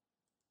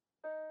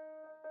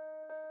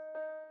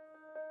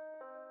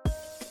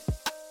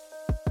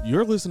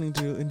You're listening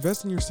to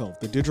Invest in Yourself,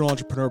 the Digital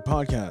Entrepreneur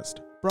Podcast,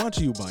 brought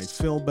to you by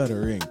Phil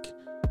Better Inc.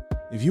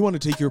 If you want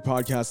to take your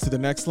podcast to the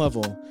next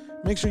level,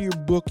 make sure you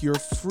book your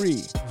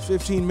free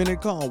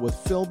 15-minute call with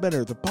Phil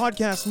Better, the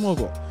podcast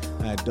mogul,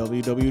 at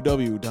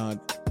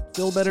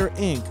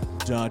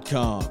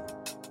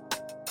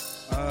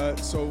www.philbetterinc.com.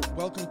 So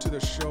welcome to the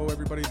show,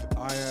 everybody.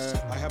 I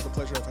have the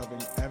pleasure of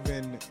having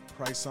Evan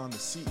Price on, the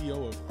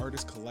CEO of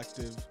Artist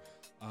Collective.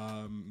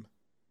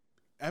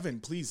 Evan,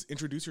 please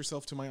introduce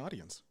yourself to my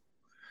audience.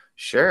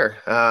 Sure.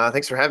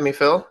 Thanks for having me,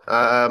 Phil.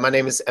 My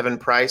name is Evan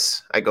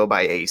Price. I go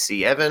by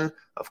AC Evan.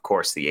 Of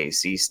course, the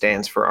AC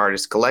stands for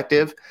Artist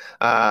Collective.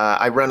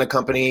 I run a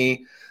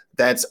company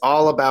that's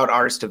all about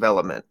artist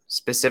development,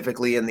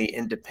 specifically in the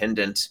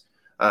independent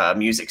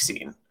music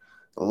scene.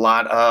 A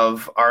lot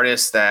of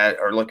artists that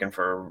are looking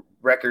for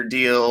record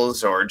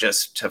deals or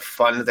just to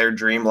fund their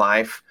dream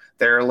life.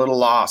 They're a little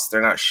lost.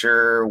 They're not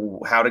sure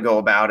how to go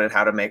about it,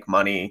 how to make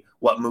money,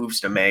 what moves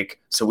to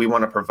make. So we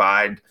want to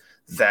provide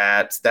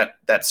that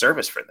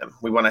service for them.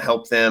 We want to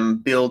help them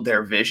build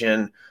their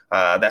vision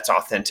that's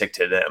authentic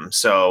to them.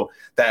 So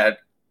that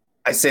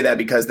I say that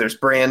because there's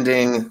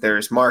branding,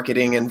 there's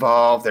marketing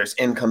involved, there's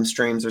income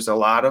streams, there's a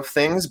lot of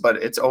things, but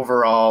it's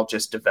overall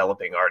just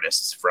developing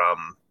artists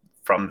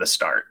from the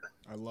start.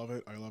 I love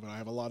it. I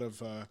have a lot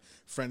of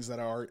friends that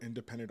are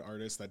independent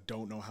artists that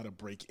don't know how to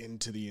break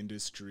into the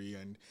industry,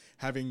 and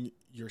having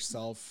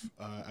yourself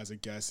as a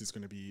guest is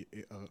going to be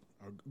a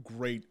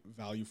great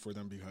value for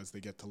them because they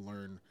get to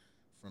learn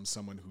from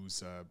someone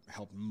who's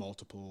helped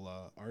multiple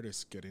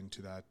artists get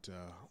into that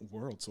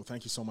world. So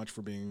thank you so much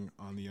for being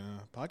on the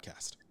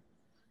podcast.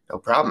 No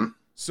problem.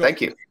 So,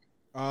 thank you.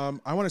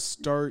 I want to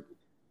start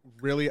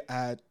really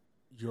at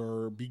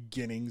your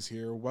beginnings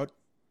here. What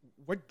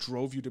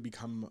drove you to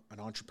become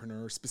an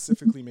entrepreneur,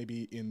 specifically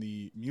maybe in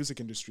the music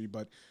industry,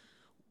 but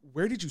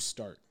where did you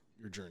start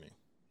your journey?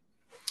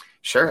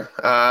 Sure.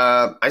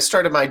 I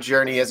started my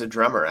journey as a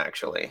drummer,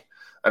 actually.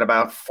 At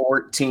about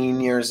 14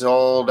 years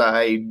old,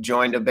 I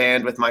joined a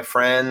band with my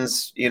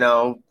friends,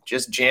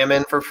 just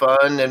jamming for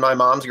fun in my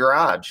mom's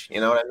garage.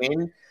 You know what I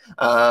mean?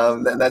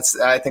 And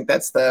I think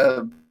that's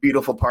the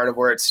beautiful part of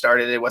where it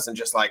started. It wasn't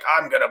just like,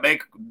 I'm going to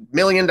make $1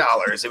 million.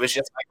 It was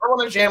just like, I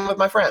want to jam with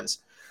my friends.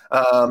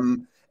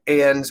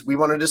 And we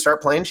wanted to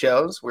start playing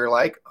shows. We were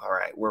like, all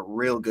right, we're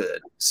real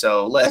good,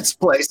 so let's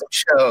play some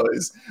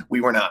shows.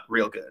 We were not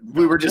real good.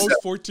 We were just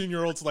most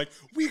 14-year-olds like,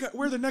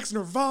 we're the next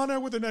Nirvana,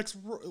 we're the next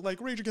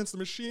like Rage Against the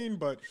Machine,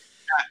 but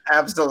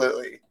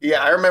absolutely,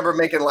 yeah. I remember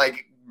making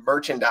like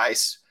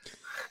merchandise.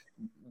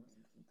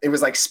 It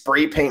was like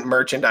spray paint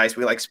merchandise.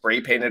 We like spray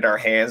painted our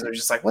hands. It was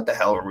just like, what the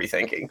hell were we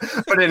thinking?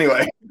 But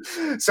anyway,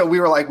 so we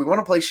were like, we want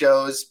to play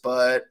shows,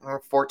 but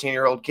we're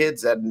 14-year-old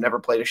kids that never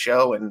played a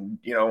show and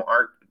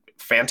aren't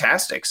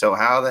fantastic. So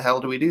how the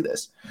hell do we do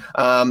this?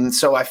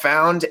 So I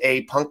found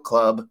a punk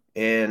club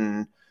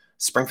in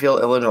Springfield,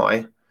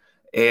 Illinois,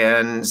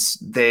 and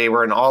they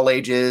were an all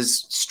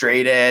ages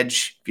straight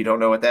edge. If you don't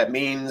know what that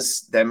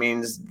means they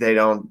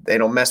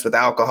don't mess with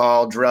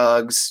alcohol,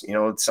 drugs.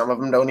 Some of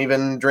them don't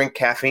even drink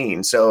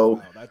caffeine.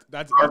 So wow,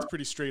 that's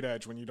pretty straight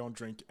edge when you don't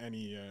drink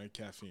any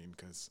caffeine,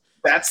 because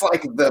that's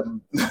like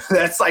the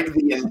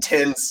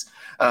intense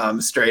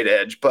straight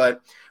edge.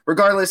 But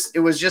regardless, it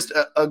was just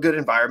a good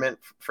environment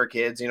for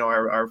kids.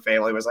 Our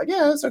family was like,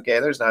 yeah, it's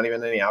okay. There's not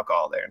even any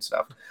alcohol there and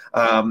stuff.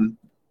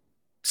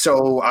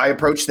 So I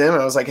approached them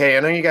and I was like, hey, I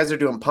know you guys are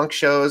doing punk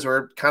shows.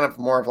 We're kind of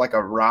more of like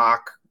a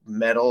rock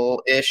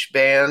metal-ish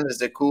band.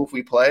 Is it cool if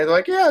we play? They're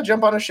like, yeah,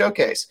 jump on a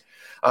showcase.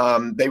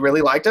 They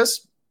really liked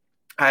us.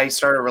 I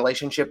started a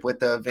relationship with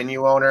the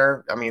venue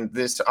owner. I mean,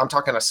 I'm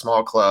talking a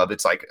small club.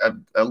 It's like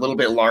a little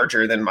bit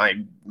larger than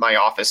my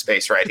office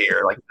space right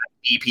here. Like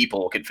 80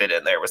 people could fit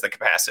in there was the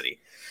capacity.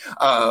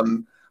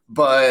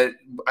 But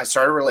I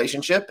started a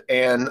relationship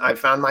and I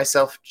found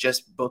myself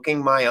just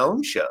booking my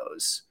own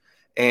shows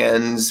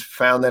and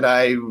found that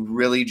I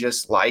really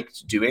just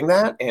liked doing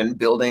that and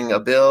building a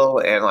bill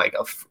and like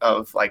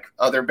of like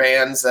other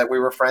bands that we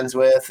were friends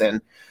with.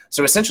 And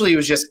so essentially it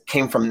was just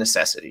came from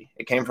necessity.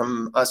 It came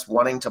from us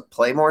wanting to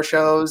play more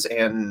shows,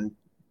 and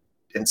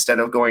instead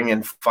of going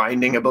and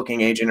finding a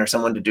booking agent or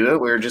someone to do it,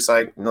 we were just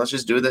like, let's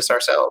just do this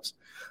ourselves.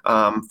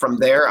 From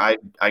there, I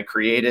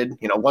created,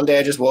 one day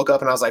I just woke up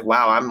and I was like,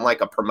 wow, I'm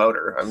like a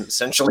promoter. I'm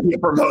essentially a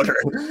promoter.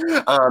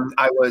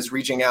 I was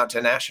reaching out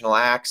to national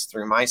acts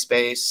through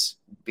MySpace,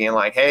 being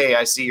like, hey,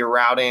 I see you're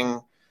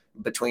routing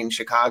between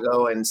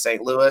Chicago and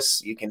St.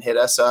 Louis. You can hit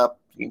us up.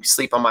 You can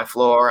sleep on my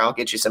floor. I'll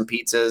get you some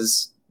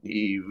pizzas.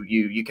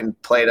 You can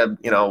play to,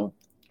 a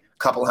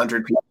couple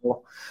hundred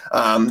people.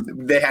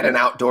 They had an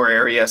outdoor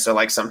area, so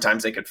like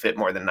sometimes they could fit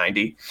more than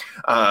 90.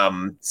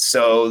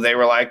 So they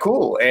were like,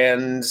 cool.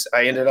 And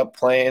I ended up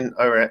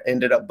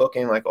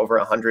booking like over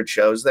 100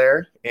 shows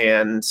there,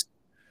 and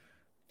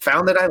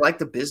found that I like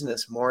the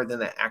business more than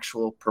the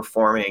actual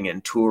performing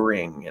and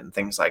touring and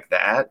things like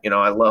that.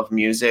 I love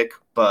music,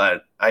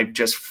 but I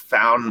just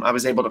found I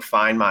was able to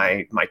find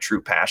my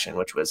true passion,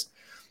 which was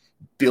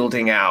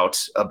building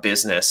out a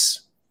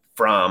business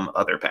from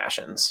other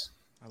passions.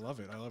 I love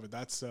it.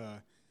 That's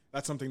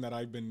that's something that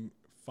I've been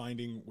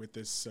finding with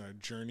this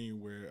journey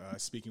where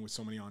speaking with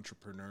so many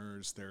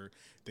entrepreneurs,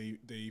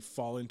 they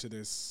fall into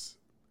this.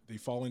 They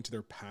fall into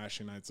their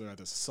passion as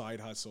a side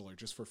hustle or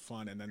just for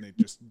fun, and then it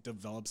just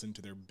develops into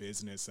their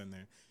business, and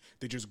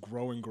they just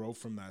grow and grow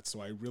from that.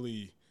 So I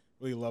really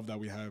love that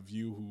we have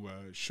you who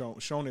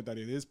shown it that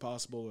it is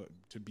possible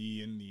to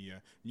be in the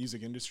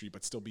music industry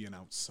but still be an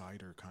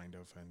outsider kind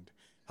of, and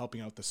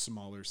helping out the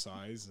smaller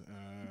size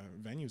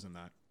venues in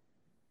that.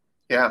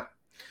 Yeah.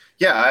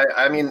 Yeah.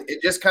 I mean,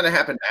 it just kind of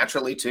happened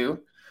naturally too.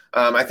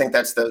 I think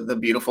that's the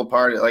beautiful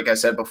part. Like I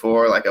said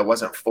before, like it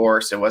wasn't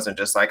forced. It wasn't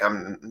just like,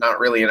 I'm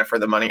not really in it for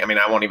the money. I mean,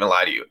 I won't even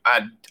lie to you.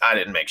 I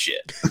didn't make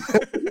shit.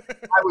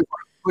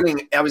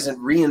 I was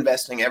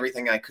reinvesting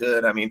everything I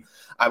could. I mean,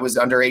 I was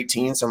under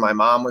 18, so my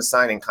mom was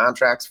signing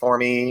contracts for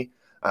me.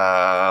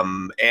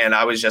 And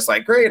I was just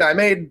like, great, I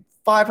made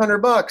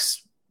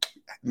 $500.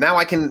 Now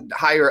I can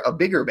hire a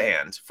bigger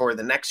band for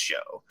the next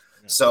show.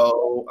 Yeah.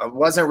 So I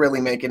wasn't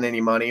really making any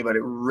money, but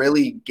it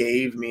really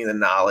gave me the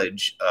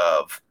knowledge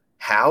of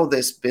how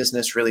this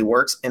business really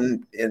works,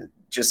 and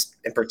just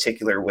in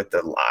particular with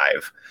the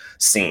live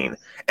scene.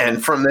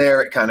 And from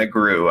there, it kind of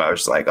grew. I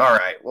was like, all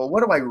right, well,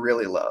 what do I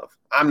really love?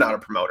 I'm not a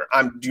promoter.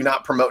 I do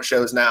not promote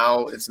shows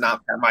now. It's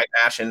not my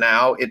passion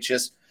now.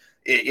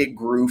 It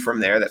grew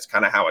from there. That's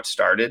kind of how it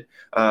started.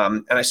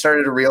 And I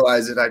started to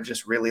realize that I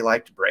just really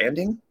liked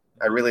branding.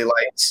 I really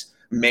liked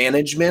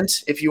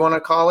management, if you want to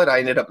call it. I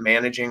ended up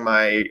managing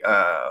my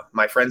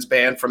my friend's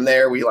band. From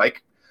there, we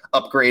like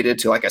upgraded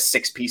to like a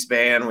 6-piece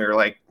band. We were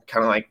like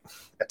kind of like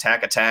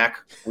Attack.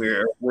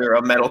 We're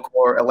a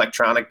metalcore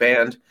electronic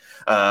band.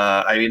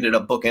 I ended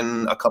up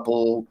booking a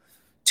couple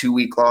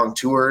 2-week-long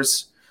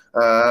tours.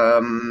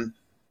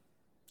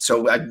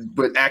 So I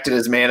acted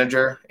as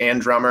manager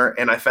and drummer,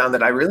 and I found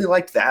that I really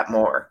liked that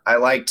more. I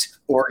liked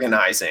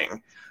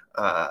organizing.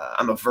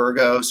 I'm a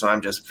Virgo, so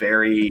I'm just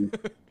very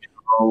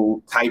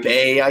type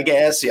A, I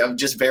guess. Yeah, I'm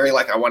just very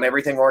like, I want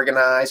everything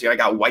organized. I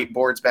got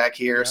whiteboards back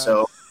here. Yeah.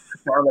 So I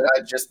found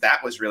that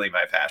that was really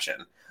my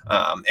passion.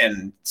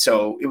 And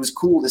so it was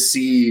cool to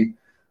see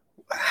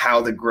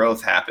how the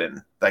growth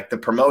happened. Like the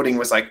promoting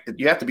was like,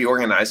 you have to be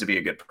organized to be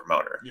a good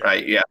promoter,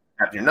 right? You have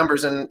to have your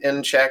numbers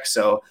in check.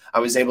 So I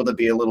was able to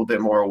be a little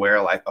bit more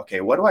aware, like,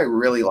 okay, what do I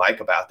really like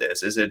about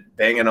this? Is it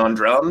banging on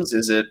drums?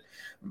 Is it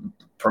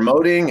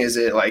promoting? Is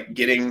it like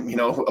getting,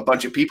 a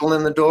bunch of people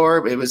in the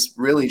door? It was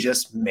really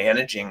just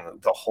managing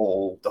the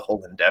whole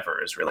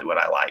endeavor is really what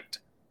I liked.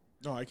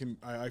 No,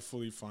 I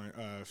fully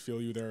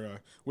feel you there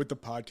with the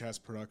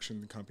podcast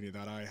production company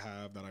that I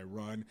have, that I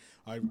run.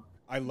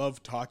 I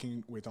love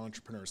talking with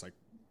entrepreneurs, like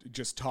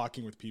just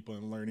talking with people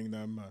and learning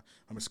them.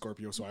 I'm a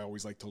Scorpio, so I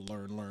always like to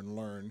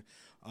learn.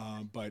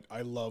 But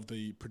I love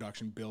the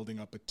production, building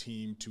up a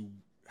team to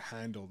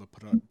handle the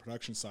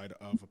production side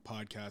of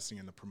podcasting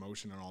and the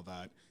promotion and all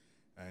that.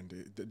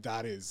 And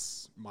that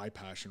is my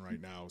passion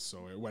right now.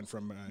 So it went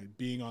from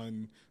being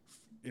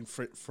in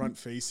front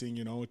facing,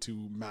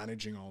 to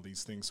managing all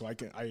these things. So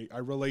I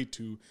relate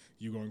to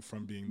you going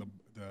from being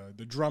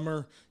the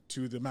drummer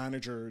to the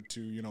manager to,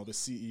 the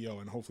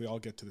CEO, and hopefully I'll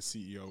get to the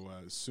CEO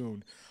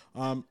soon.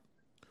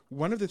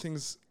 One of the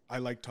things I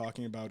like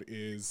talking about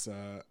is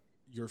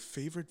your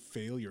favorite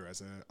failure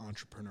as an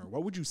entrepreneur.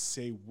 What would you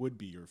say would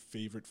be your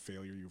favorite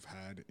failure you've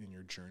had in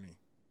your journey?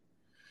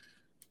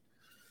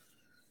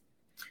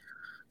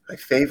 My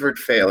favorite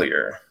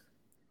failure,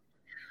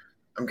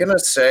 I'm going to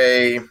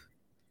say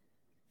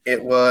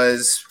it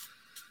was,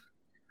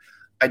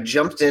 I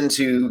jumped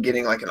into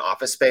getting like an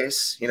office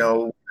space.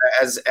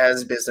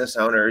 As business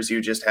owners, you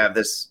just have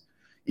this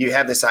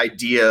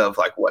idea of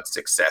like what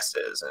success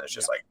is. And it's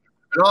just like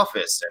an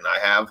office, and I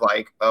have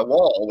like a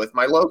wall with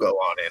my logo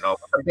on it,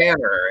 a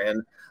banner,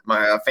 and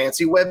my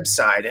fancy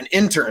website, and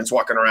interns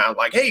walking around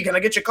like, hey, can I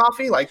get you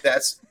coffee? Like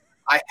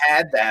I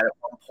had that at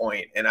one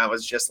point, and I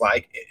was just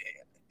like,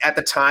 at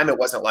the time, it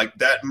wasn't like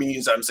that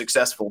means I'm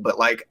successful, but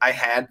like I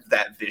had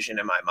that vision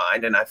in my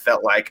mind, and I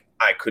felt like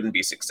I couldn't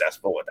be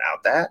successful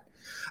without that.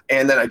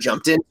 And then I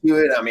jumped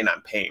into it. I mean,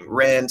 I'm paying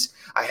rent.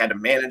 I had to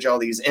manage all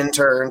these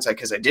interns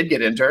because I did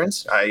get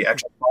interns. I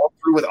actually followed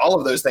through with all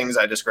of those things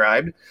I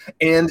described.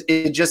 And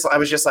I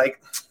was just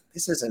like,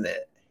 this isn't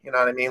it. You know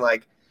what I mean?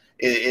 Like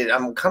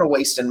I'm kind of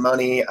wasting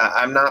money.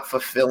 I'm not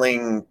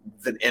fulfilling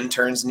the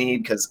interns'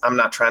 need because I'm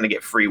not trying to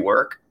get free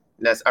work,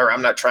 or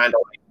I'm not trying to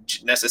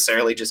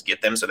necessarily just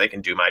get them so they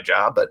can do my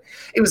job. But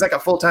it was like a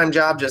full-time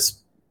job, just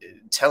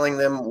telling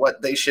them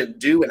what they should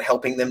do and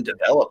helping them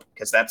develop,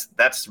 because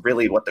that's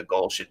really what the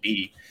goal should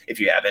be. If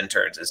you have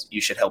interns, is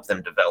you should help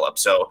them develop.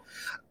 So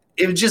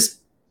it just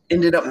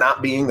ended up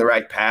not being the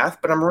right path,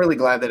 but I'm really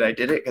glad that I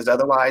did it, because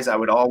otherwise I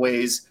would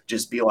always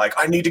just be like,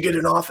 I need to get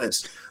an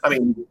office. I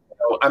mean,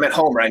 I'm at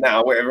home right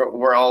now, where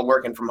we're all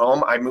working from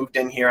home. I moved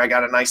in here. I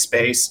got a nice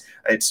space.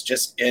 It's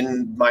just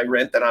in my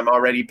rent that I'm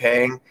already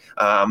paying.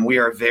 We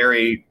are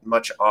very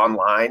much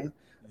online,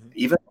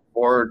 even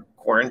before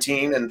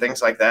quarantine and things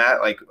like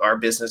that. Like our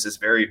business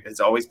it's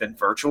always been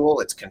virtual.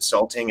 It's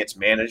consulting, it's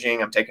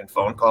managing. I'm taking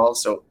phone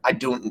calls. So I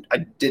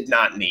did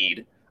not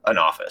need an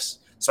office.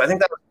 So I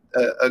think that was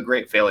a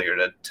great failure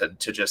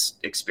to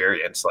just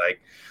experience.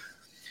 Like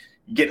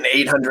getting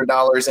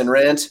 $800 in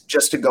rent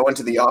just to go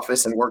into the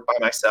office and work by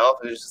myself.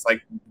 It was just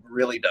like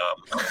really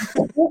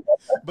dumb.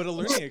 But a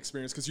learning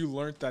experience, because you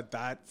learned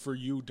that for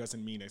you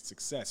doesn't mean a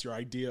success. Your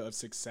idea of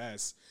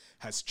success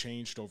has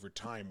changed over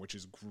time, which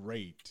is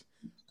great.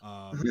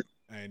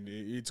 And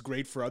it's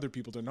great for other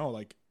people to know,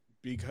 like,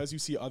 because you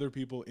see other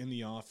people in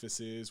the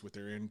offices with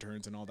their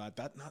interns and all that,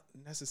 that's not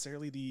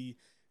necessarily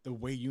the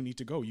way you need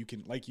to go. You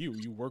can, like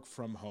you work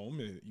from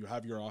home, you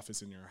have your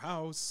office in your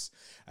house,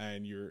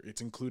 and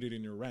it's included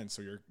in your rent.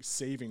 So you're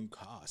saving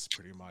costs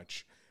pretty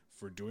much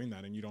for doing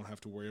that. And you don't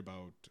have to worry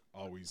about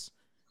always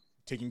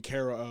taking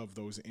care of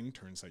those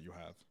interns that you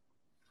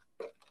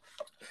have.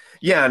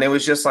 Yeah. And it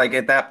was just like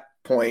at that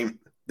point,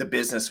 the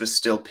business was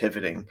still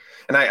pivoting.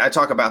 And I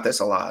talk about this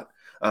a lot.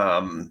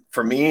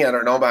 For me, I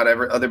don't know about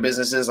other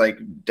businesses, like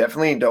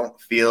definitely don't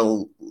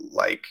feel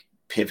like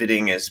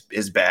pivoting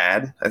is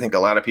bad. I think a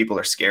lot of people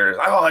are scared.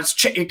 Oh,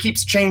 it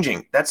keeps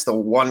changing. That's the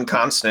one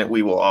constant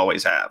we will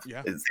always have.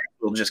 Yeah. It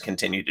will just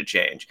continue to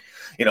change.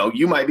 You know,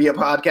 you might be a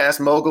podcast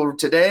mogul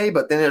today,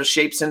 but then it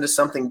shapes into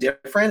something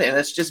different, and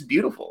it's just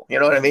beautiful. You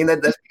know what I mean?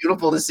 That's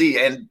beautiful to see.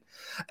 And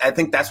I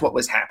think that's what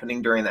was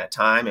happening during that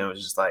time. It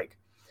was just like,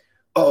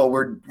 oh,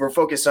 we're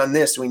focused on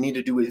this. We need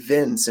to do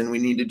events and we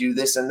need to do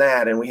this and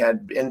that. And we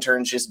had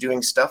interns just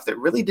doing stuff that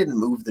really didn't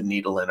move the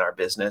needle in our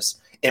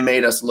business. It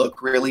made us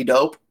look really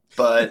dope,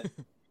 but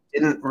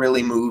didn't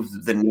really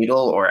move the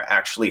needle or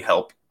actually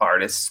help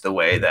artists the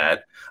way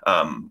that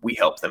we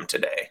help them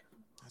today.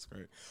 That's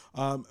great.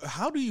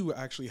 How do you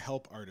actually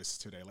help artists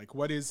today? Like,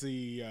 what is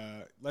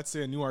let's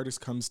say a new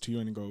artist comes to you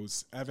and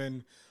goes,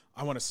 Evan,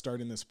 I want to start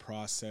in this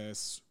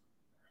process.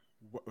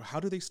 How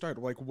do they start?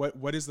 Like,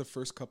 what is the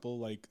first couple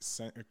like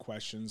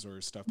questions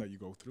or stuff that you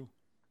go through?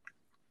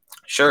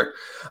 Sure.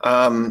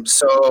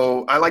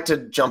 So I like to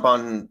jump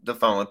on the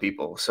phone with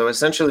people. So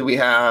essentially we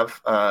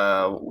have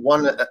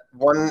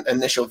one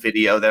initial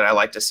video that I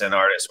like to send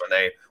artists when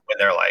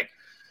they're like,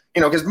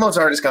 you know, because most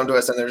artists come to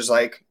us and there's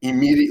like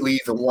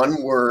immediately the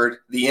one word,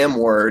 the M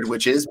word,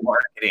 which is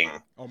marketing.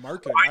 Oh,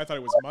 marketing. I thought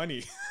it was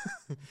money.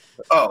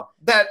 Oh,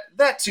 that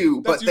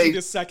too. That's usually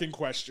the second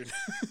question.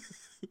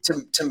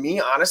 to me,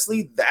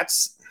 honestly,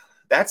 that's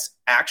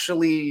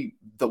actually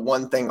the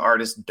one thing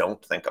artists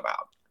don't think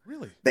about.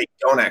 Really? They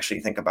don't actually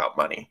think about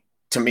money,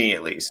 to me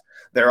at least.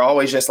 They're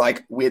always just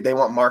like, they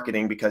want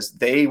marketing because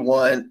they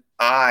want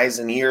eyes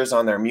and ears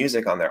on their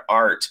music, on their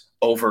art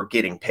over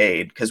getting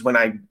paid. Because when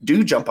I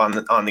do jump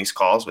on these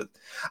calls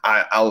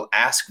I'll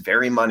ask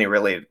very money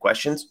related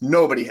questions.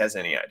 Nobody has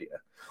any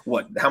idea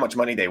how much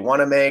money they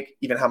want to make,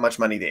 even how much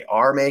money they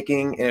are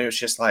making. And it's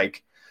just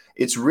like,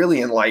 it's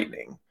really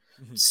enlightening.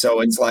 So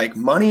it's like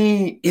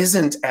money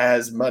isn't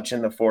as much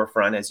in the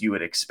forefront as you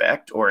would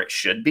expect, or it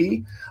should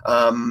be.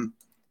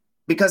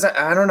 Because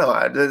I don't know.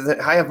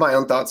 I have my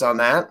own thoughts on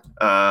that.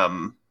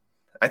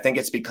 I think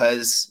it's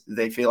because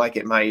they feel like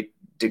it might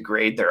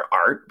degrade their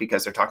art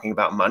because they're talking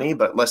about money.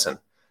 But listen,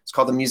 it's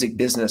called the music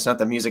business, not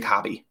the music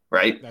hobby,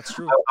 right? That's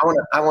true.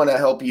 I want to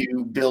help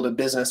you build a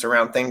business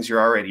around things you're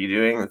already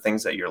doing, the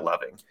things that you're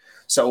loving.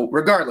 So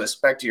regardless,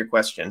 back to your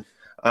question.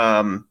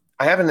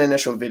 I have an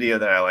initial video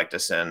that I like to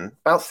send,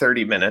 about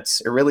 30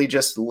 minutes. It really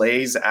just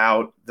lays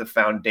out the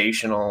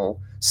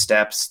foundational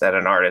steps that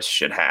an artist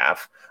should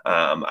have.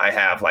 I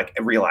have like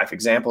real life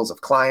examples of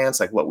clients,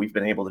 like what we've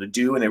been able to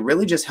do. And it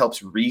really just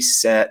helps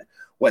reset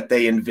what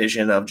they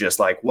envision of just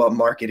like what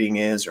marketing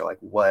is or like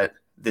what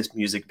this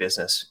music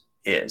business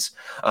is.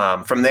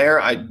 From there,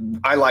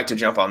 I like to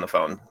jump on the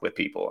phone with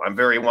people. I'm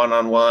very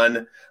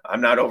one-on-one.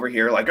 I'm not over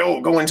here like,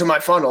 oh, go into my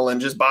funnel and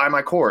just buy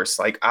my course.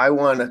 Like I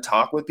want to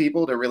talk with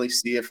people to really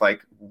see if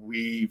like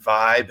we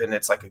vibe and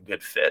it's like a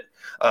good fit.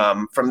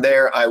 From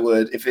there,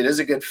 if it is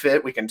a good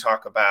fit, we can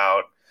talk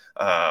about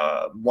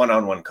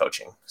one-on-one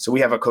coaching. So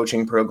we have a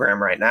coaching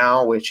program right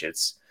now, which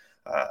it's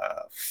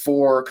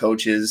 4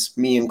 coaches,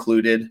 me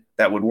included,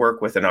 that would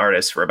work with an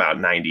artist for about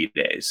 90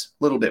 days,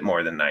 a little bit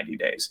more than 90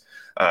 days.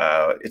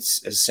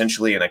 It's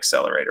essentially an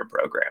accelerator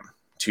program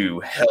to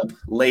help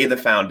lay the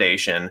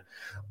foundation,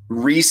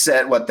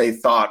 reset what they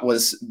thought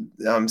was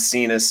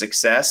seen as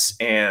success,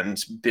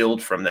 and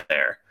build from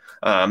there.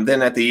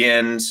 Then at the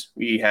end,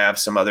 we have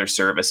some other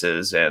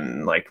services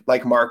and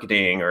like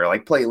marketing or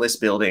like playlist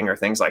building or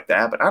things like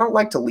that. But I don't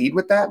like to lead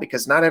with that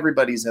because not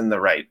everybody's in the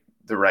right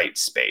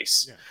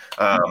space.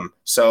 Yeah.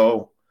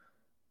 So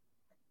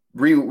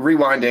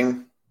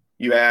rewinding,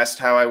 you asked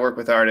how I work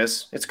with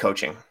artists. It's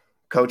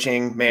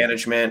coaching,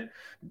 management,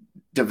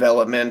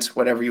 development,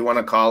 whatever you want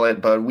to call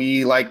it. But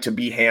we like to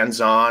be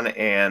hands-on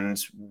and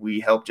we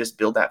help just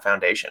build that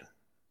foundation.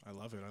 I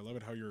love it. I love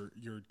it how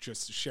you're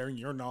just sharing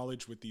your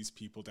knowledge with these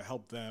people to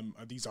help them,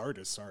 these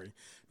artists,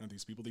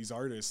 these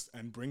artists,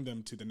 and bring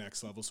them to the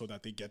next level so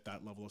that they get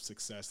that level of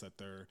success that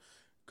they're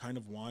kind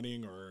of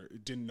wanting or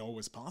didn't know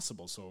was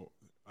possible. So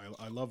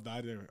I love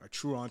that. A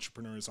true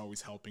entrepreneur is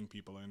always helping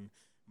people in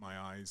my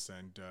eyes,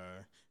 and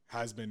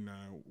has been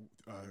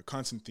a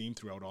constant theme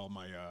throughout all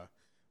my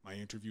my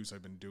interviews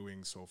I've been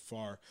doing so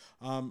far.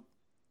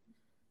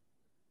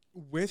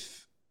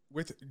 With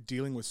with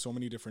dealing with so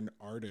many different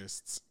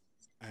artists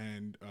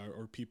and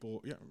or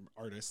people, yeah,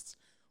 artists,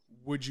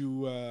 would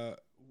you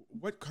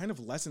what kind of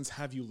lessons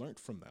have you learned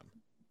from them?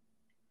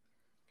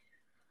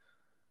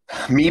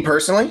 Me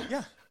personally,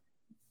 Yeah.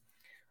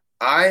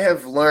 I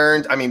have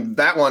learned, I mean,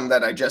 that one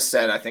that I just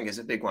said, I think is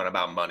a big one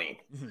about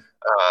money.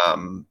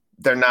 Mhm.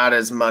 They're not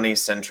as money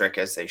centric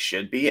as they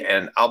should be.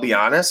 And I'll be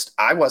honest,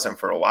 I wasn't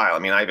for a while. I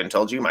mean, I even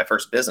told you my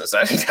first business,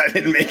 I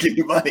didn't make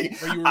any money.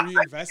 But you were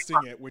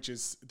reinvesting it, which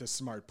is the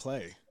smart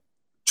play.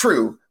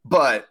 True,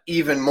 but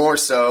even more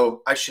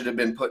so, I should have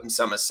been putting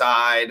some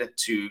aside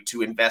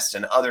to invest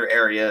in other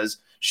areas.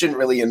 Shouldn't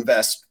really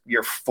invest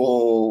your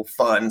full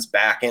funds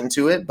back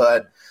into it,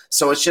 but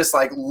so it's just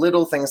like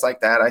little things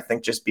like that. I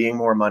think just being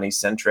more money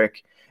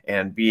centric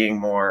and being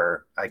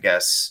more, I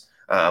guess,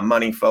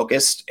 money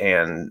focused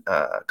and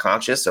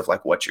conscious of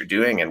like what you're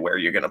doing and where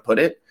you're going to put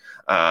it.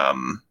 I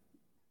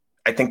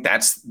think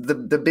that's the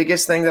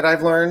biggest thing that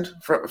I've learned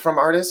from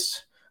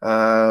artists,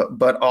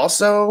 but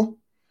also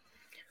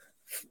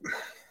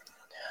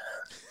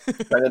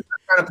trying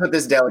to put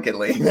this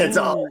delicately. That's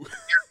all.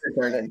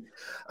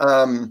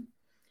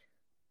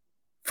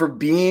 For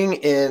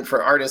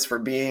artists, for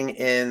being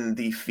in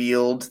the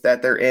field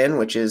that they're in,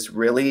 which is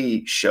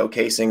really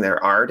showcasing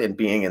their art and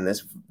being in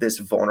this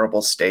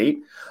vulnerable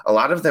state, a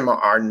lot of them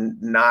are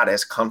not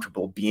as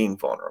comfortable being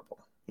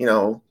vulnerable. You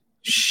know,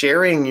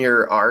 sharing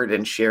your art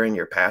and sharing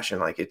your passion,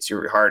 like it's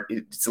your heart,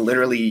 it's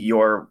literally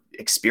your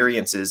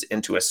experiences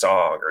into a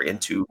song or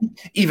into,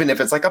 even if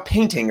it's like a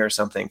painting or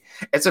something,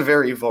 it's a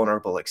very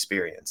vulnerable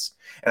experience.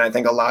 And I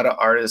think a lot of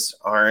artists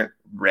aren't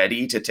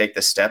ready to take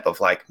the step of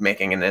like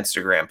making an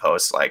Instagram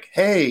post like,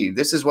 hey,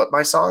 this is what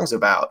my song's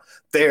about.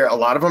 A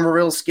lot of them are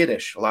real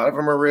skittish. A lot of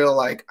them are real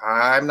like,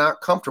 I'm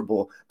not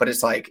comfortable. But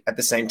it's like at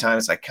the same time,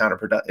 it's like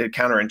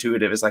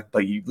counterintuitive. It's like,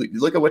 but you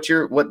look at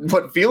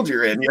what field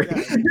you're in. You're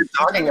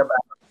talking about,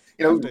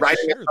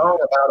 writing a song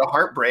about a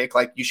heartbreak.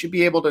 Like you should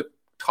be able to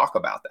talk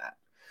about that.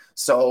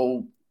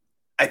 So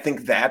I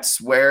think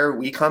that's where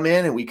we come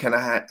in and we kind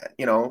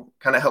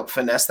of help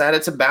finesse that.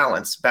 It's a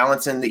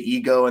balancing the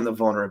ego and the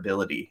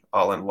vulnerability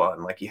all in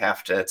one. Like you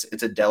have to,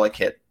 it's a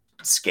delicate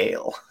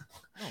scale.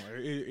 No,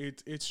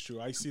 it's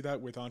true. I see that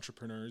with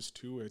entrepreneurs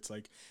too. It's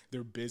like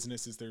their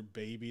business is their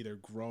baby. They're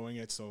growing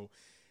it. So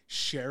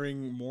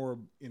sharing more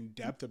in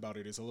depth about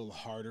it is a little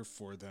harder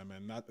for them.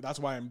 And that's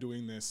why I'm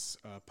doing this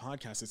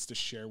podcast. It's to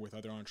share with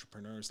other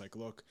entrepreneurs. Like,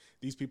 look,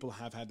 these people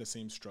have had the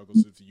same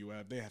struggles as you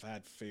have. They have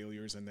had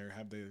failures and they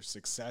have their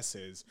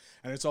successes.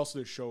 And it's also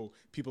to show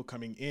people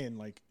coming in,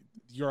 like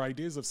your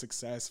ideas of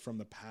success from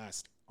the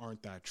past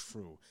aren't that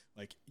true.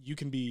 Like you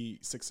can be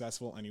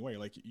successful anyway.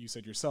 Like you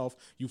said yourself,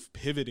 you've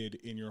pivoted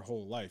in your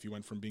whole life. You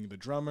went from being the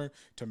drummer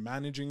to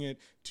managing it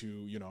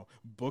to,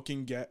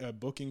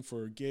 booking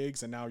for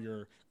gigs. And now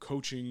you're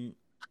coaching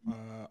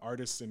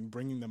artists and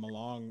bringing them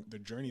along the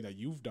journey that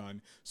you've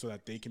done so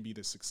that they can be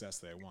the success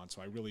they want.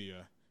 So I really,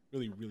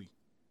 really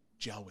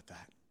gel with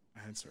that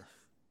answer.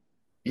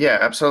 Yeah,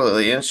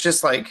 absolutely. And it's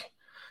just like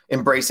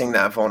embracing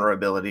that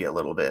vulnerability a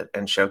little bit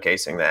and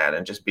showcasing that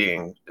and just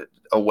being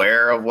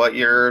aware of what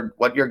you're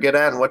good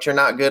at and what you're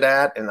not good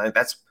at. And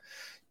that's,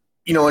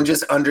 and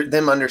just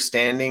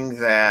understanding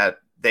that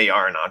they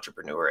are an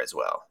entrepreneur as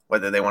well,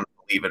 whether they want to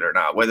believe it or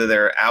not, whether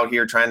they're out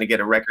here trying to get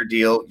a record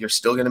deal, you're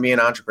still going to be an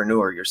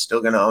entrepreneur. You're still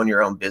going to own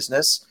your own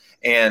business.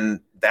 And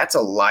that's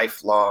a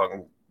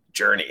lifelong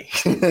journey.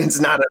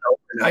 It's not an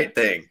overnight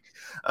thing.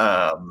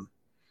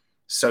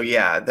 So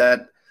yeah,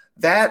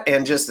 that,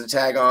 and just to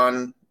tag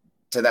on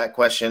to that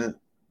question,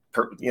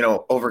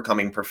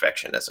 overcoming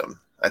perfectionism,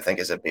 I think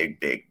is a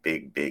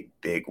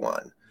big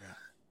one. Yeah.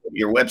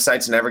 Your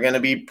website's never going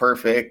to be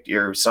perfect.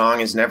 Your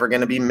song is never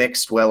going to be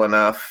mixed well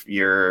enough.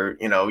 Your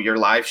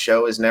live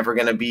show is never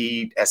going to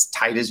be as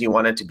tight as you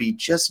want it to be.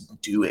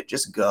 Just do it.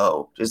 Just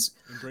go. Just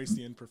embrace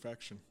the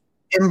imperfection.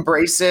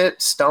 Embrace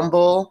it,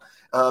 stumble,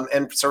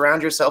 and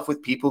surround yourself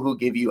with people who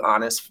give you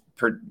honest,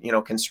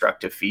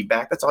 constructive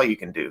feedback. That's all you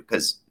can do.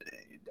 Because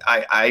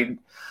I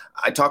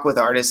talk with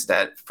artists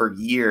that for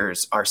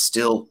years are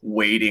still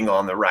waiting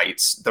on the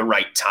right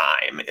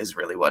time is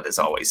really what is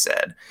always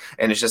said.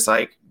 And it's just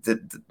like the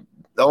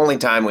only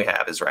time we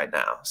have is right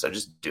now. So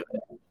just do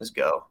it. Just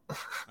go.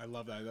 I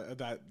love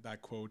that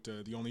quote.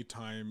 The only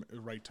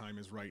right time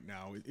is right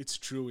now. It's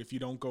true. If you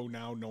don't go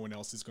now, someone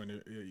else is going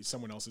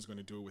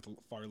to do it with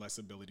far less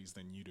abilities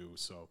than you do.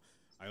 So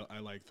I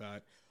like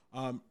that.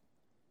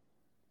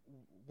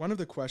 One of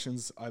the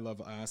questions I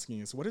love asking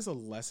is, what is a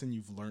lesson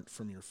you've learned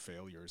from your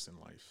failures in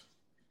life?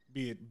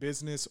 Be it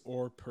business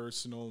or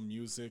personal,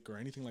 music or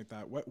anything like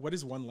that. What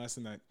is one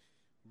lesson that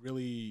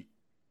really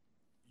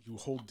you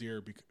hold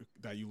dear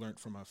that you learned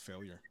from a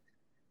failure?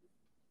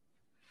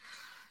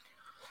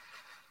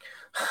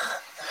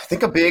 I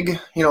think a big,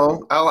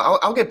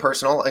 I'll get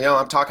personal.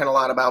 I'm talking a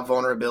lot about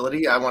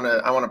vulnerability. I want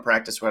to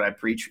practice what I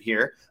preach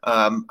here.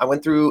 I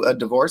went through a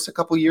divorce a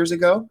couple years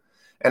ago,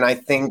 and I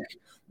think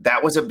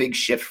that was a big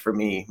shift for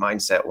me,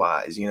 mindset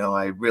wise.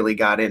 I really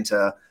got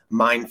into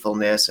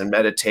mindfulness and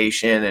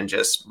meditation and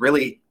just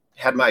really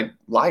had my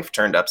life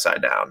turned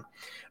upside down.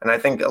 And I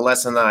think a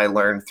lesson that I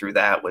learned through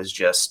that was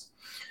just,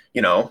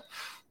 you know,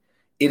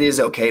 it is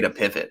okay to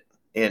pivot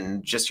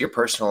in just your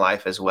personal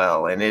life as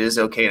well. And it is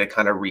okay to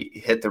kind of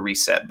hit the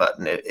reset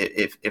button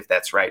if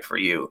that's right for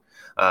you.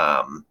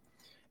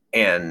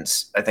 And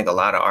I think a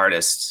lot of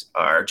artists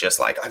are just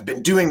like, I've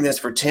been doing this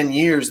for 10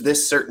 years,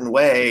 this certain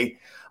way.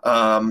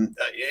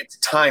 It's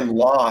time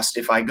lost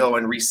if I go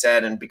and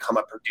reset and become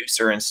a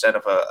producer instead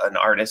of an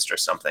artist or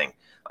something.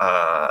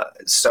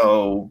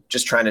 So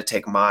just trying to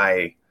take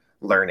my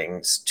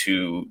learnings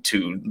to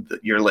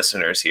your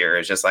listeners here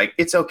is just like,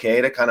 it's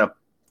okay to kind of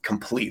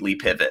completely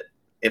pivot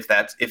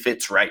if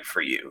it's right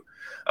for you.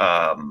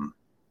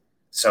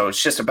 So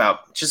it's just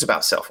about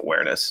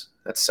self-awareness.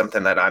 That's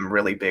something that I'm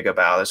really big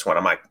about. It's one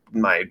of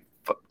my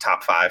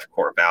top 5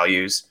 core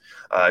values.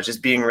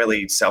 Just being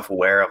really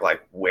self-aware of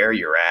like where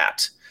you're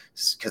at,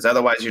 because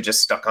otherwise you're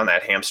just stuck on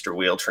that hamster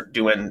wheel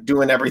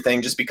doing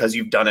everything just because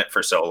you've done it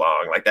for so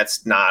long. Like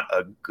that's not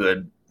a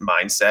good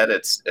mindset.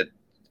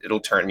 It'll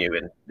turn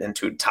you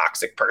into a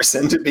toxic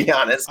person, to be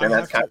honest.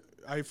 And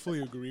I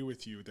fully agree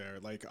with you there.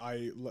 Like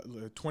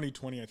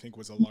 2020, I think,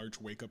 was a large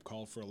wake-up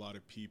call for a lot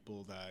of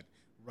people that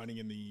running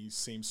in the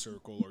same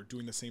circle or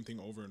doing the same thing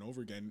over and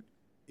over again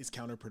is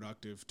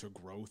counterproductive to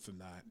growth in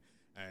that.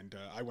 And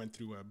I went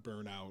through a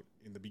burnout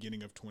in the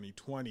beginning of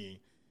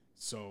 2020.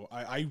 So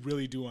I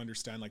really do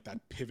understand like that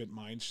pivot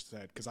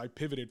mindset, because I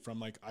pivoted from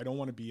like, I don't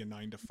want to be a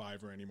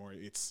 9-to-5er anymore.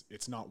 It's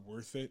not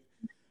worth it.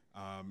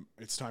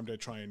 It's time to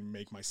try and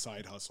make my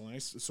side hustle.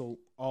 And so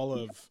all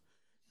of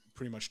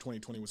pretty much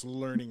 2020 was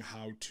learning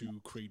how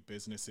to create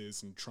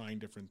businesses and trying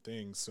different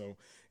things. So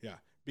yeah,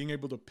 being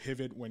able to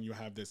pivot when you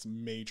have this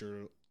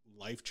major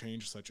life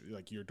change, such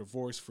like your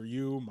divorce for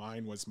you,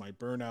 mine was my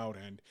burnout,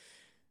 and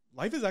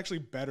life is actually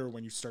better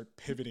when you start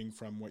pivoting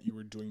from what you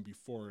were doing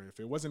before. If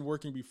it wasn't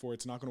working before,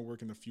 it's not going to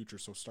work in the future.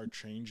 So start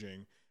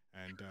changing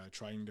and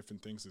trying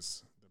different things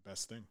is the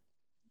best thing.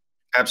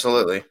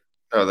 Absolutely.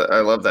 Oh, I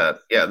love that.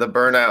 Yeah, the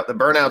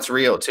burnout's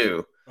real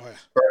too. Oh, yeah.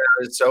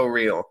 Burnout is so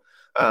real.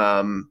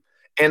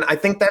 And I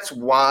think that's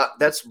why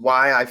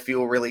I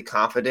feel really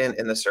confident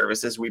in the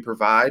services we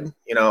provide.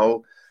 You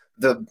know,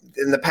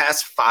 in the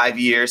past 5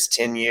 years,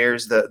 10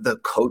 years, the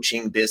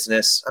coaching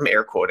business, I'm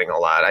air quoting a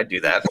lot. I do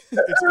that.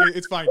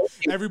 It's fine.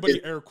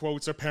 Everybody air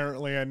quotes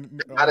apparently,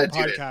 and on the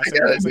podcast,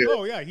 everybody's like,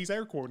 oh yeah, he's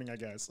air quoting, I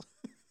guess.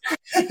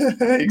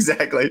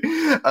 Exactly.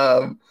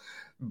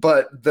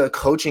 But the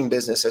coaching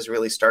business has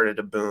really started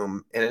to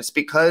boom, and it's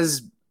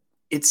because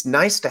it's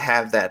nice to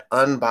have that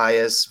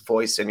unbiased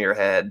voice in your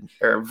head,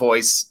 or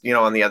voice, you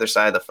know, on the other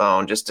side of the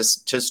phone,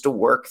 just to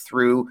work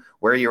through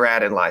where you're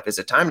at in life. Is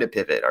it time to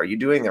pivot? Are you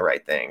doing the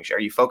right things? Are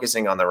you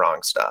focusing on the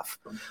wrong stuff?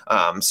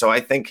 So I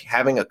think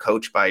having a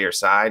coach by your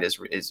side is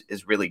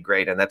really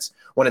great. And that's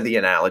one of the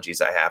analogies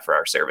I have for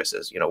our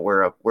services. You know,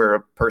 we're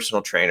a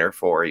personal trainer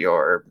for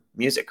your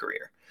music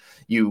career.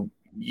 You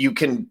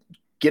can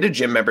get a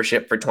gym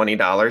membership for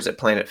 $20 at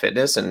Planet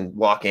Fitness and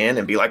walk in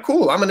and be like,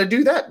 cool, I'm going to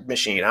do that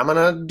machine. I'm going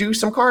to do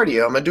some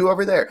cardio. I'm going to do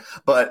over there.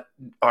 But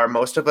are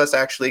most of us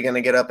actually going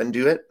to get up and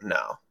do it?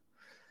 No.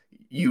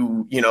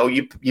 You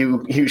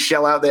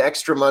shell out the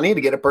extra money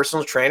to get a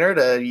personal trainer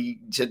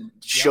to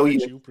show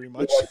you pretty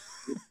much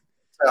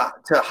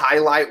to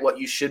highlight what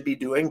you should be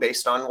doing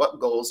based on what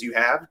goals you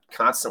have,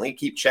 constantly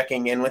keep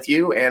checking in with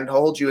you and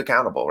hold you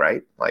accountable,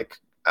 right? Like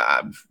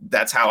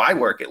that's how I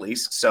work, at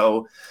least.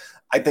 So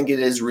I think it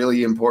is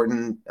really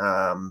important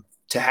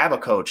to have a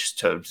coach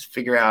to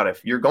figure out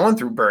if you're going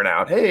through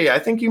burnout. Hey, I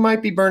think you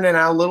might be burning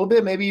out a little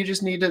bit. Maybe you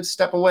just need to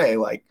step away.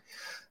 Like,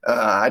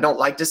 I don't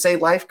like to say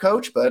life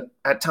coach, but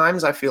at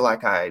times I feel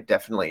like I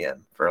definitely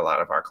am for a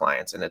lot of our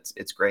clients, and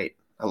it's great.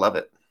 I love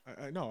it.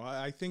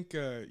 I think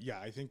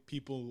I think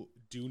people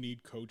do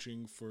need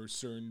coaching for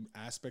certain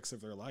aspects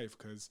of their life,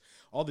 because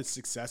all the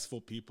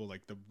successful people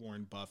like the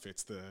Warren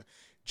Buffetts, the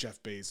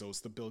Jeff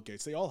Bezos, the Bill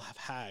Gates, they all have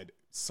had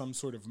some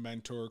sort of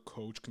mentor,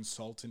 coach,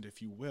 consultant,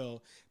 if you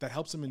will, that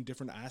helps them in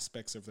different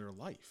aspects of their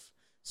life.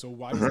 So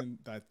why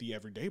isn't that the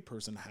everyday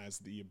person has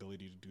the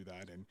ability to do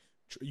that? And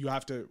you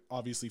have to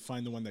obviously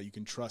find the one that you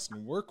can trust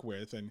and work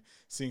with. And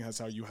seeing as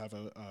how you have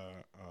a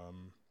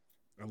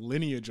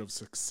lineage of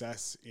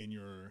success in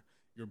your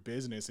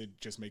business, it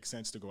just makes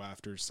sense to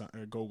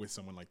go with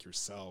someone like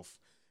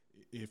yourself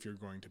if you're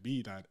going to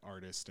be that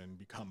artist and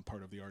become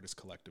part of the Artist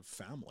Collective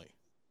family.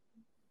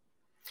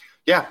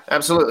 Yeah,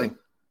 absolutely.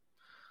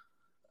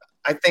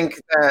 I think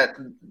that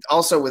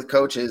also with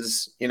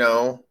coaches, you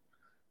know,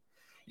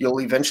 you'll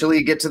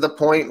eventually get to the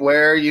point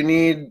where you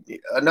need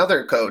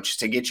another coach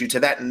to get you to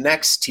that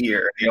next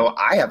tier. You know,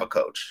 I have a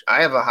coach.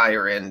 I have a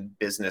higher end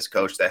business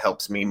coach that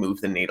helps me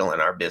move the needle in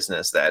our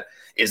business that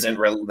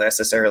isn't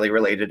necessarily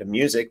related to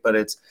music,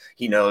 but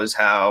he knows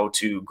how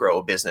to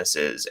grow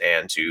businesses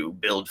and to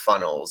build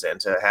funnels and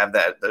to have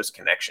those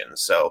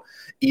connections. So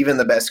even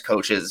the best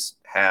coaches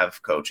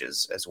have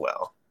coaches as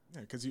well.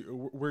 Yeah, because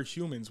we're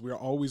humans. We're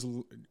always,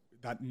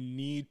 that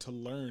need to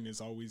learn is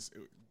always,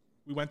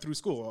 we went through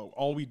school.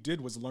 All we did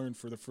was learn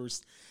for the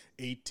first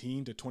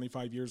 18 to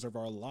 25 years of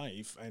our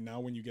life. And now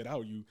when you get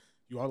out, you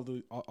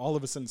you all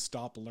of a sudden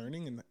stop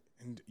learning,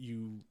 and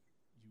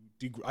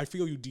I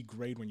feel you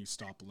degrade when you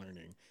stop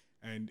learning.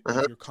 And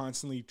if you're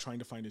constantly trying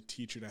to find a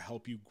teacher to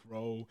help you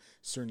grow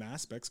certain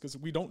aspects, because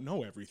we don't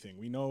know everything.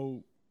 We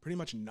know pretty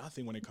much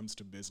nothing when it comes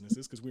to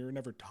businesses because we were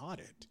never taught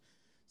it.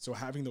 So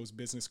having those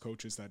business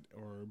coaches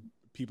or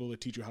people that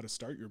teach you how to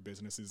start your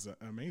business is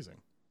amazing.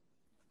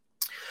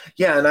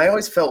 Yeah, and I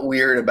always felt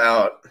weird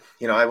about,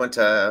 I went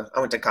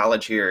to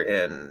college here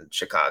in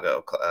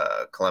Chicago,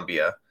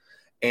 Columbia,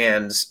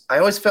 and I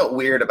always felt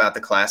weird about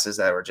the classes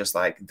that were just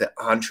like the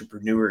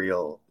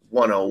entrepreneurial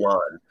 101.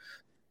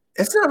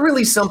 It's not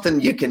really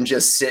something you can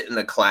just sit in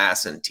a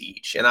class and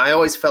teach. And I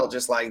always felt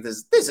just like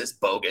this is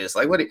bogus.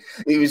 Like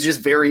it was just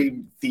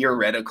very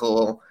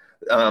theoretical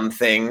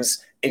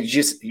things. It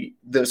just,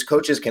 those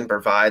coaches can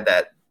provide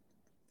that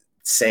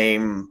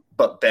same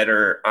but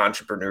better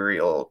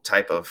entrepreneurial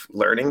type of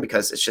learning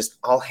because it's just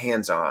all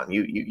hands on.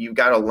 You've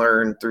got to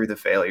learn through the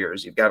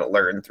failures. You've got to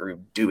learn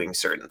through doing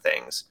certain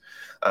things.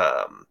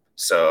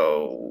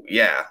 So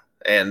yeah.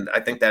 And I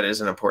think that is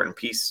an important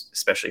piece,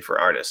 especially for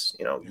artists.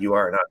 You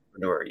are an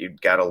entrepreneur. You've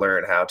got to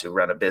learn how to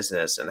run a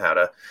business and how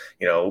to,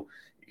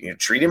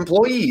 treat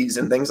employees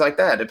and things like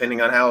that,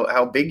 depending on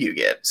how big you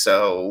get.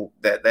 So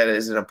that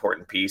is an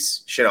important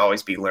piece. Should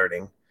always be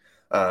learning.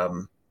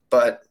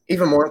 But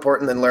even more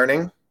important than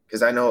learning,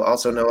 because I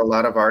also know a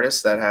lot of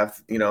artists that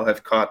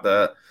have caught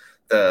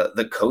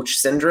the coach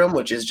syndrome,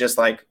 which is just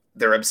like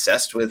they're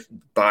obsessed with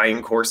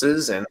buying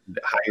courses and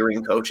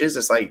hiring coaches.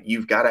 It's like,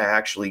 you've got to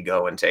actually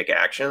go and take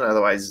action.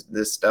 Otherwise,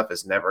 this stuff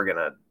is never going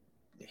to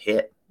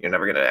hit. You're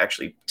never going to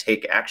actually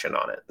take action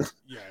on it.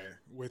 Yeah.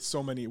 With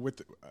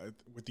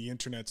the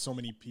internet, so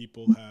many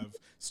people have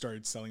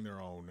started selling their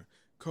own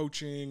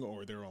coaching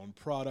or their own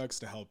products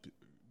to help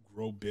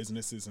grow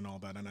businesses and all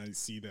that. And I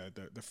see that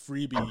the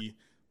freebie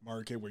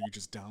market where you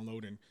just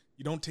download and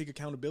you don't take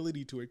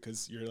accountability to it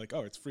because you're like,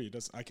 oh, it's free.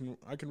 I can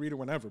read it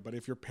whenever. But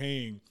if you're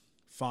paying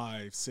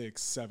 $5,000,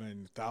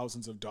 $6,000,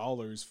 $7,000 of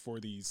dollars for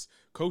these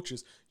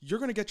coaches, you're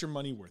going to get your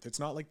money worth. It's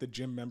not like the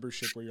gym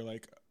membership where you're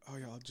like, oh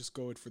yeah, I'll just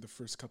go it for the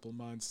first couple of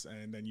months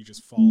and then you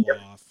just fall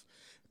off.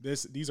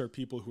 These are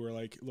people who are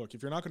like, look,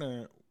 if you're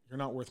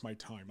not worth my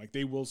time. Like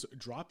they will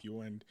drop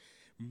you and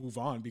move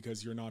on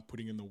because you're not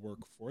putting in the work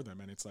for them.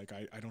 And it's like,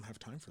 I don't have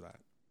time for that.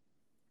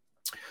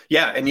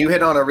 Yeah. And you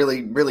hit on a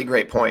really, really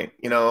great point.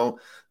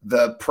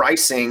 The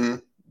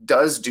pricing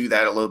does do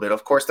that a little bit.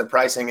 Of course, the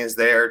pricing is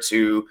there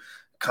to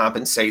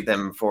compensate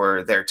them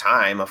for their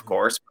time, of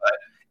course, but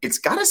it's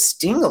got to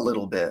sting a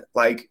little bit.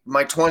 Like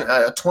my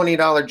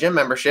 $20 gym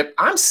membership,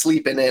 I'm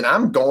sleeping in,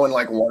 I'm going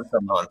like once a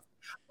month.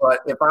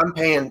 But if I'm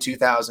paying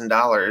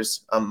 $2,000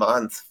 a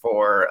month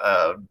for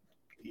a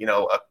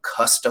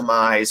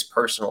customized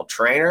personal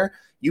trainer,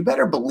 you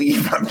better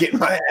believe I'm getting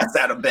my ass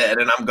out of bed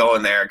and I'm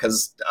going there,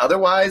 because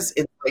otherwise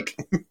it's like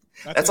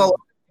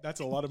that's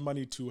a lot of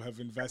money to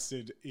have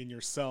invested in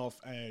yourself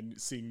and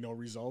seeing no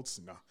results.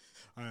 No.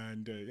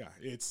 And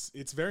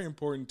it's very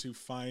important to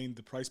find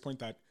the price point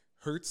that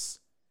hurts,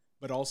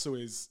 but also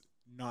is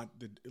not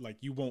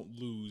you won't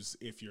lose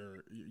if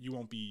you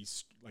won't be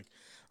like,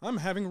 I'm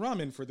having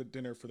ramen for the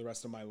dinner for the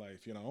rest of my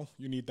life.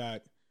 You need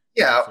that.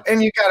 Yeah.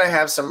 And you got to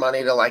have some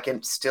money to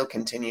and still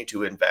continue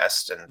to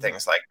invest and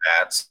things like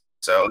that.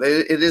 So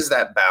it is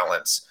that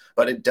balance,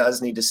 but it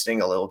does need to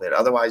sting a little bit.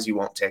 Otherwise you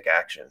won't take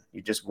action.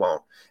 You just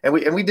won't. And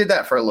we did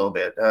that for a little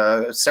bit.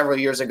 Several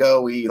years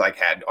ago, we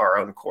had our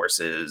own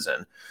courses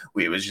and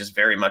we was just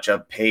very much a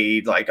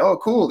paid, oh,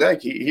 cool.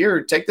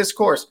 Here, take this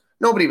course.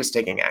 Nobody was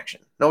taking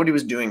action. Nobody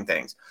was doing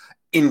things.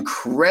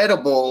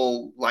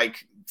 Incredible,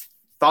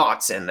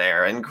 thoughts in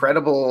there,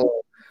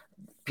 incredible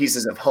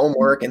pieces of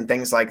homework and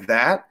things like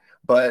that.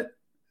 But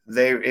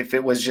if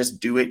it was just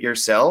do it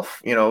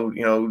yourself,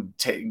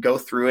 go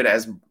through it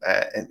as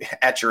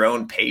at your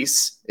own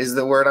pace is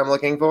the word I'm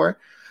looking for.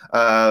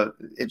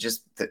 They're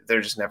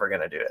just never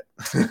going to do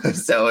it.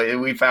 So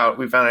we found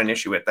an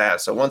issue with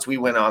that. So once we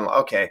went on,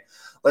 okay,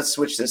 let's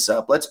switch this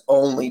up. Let's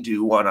only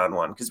do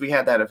one-on-one, because we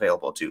had that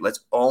available too.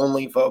 Let's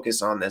only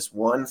focus on this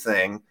one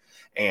thing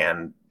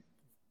and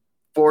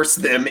force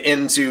them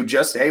into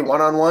just, hey,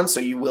 one-on-one, so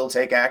you will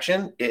take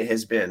action. It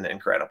has been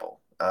incredible.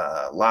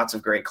 Lots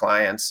of great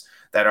clients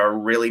that are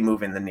really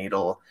moving the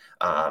needle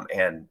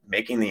and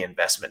making the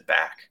investment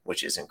back,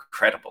 which is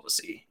incredible to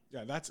see.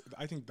 Yeah,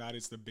 I think that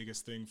is the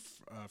biggest thing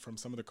from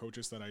some of the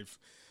coaches that I've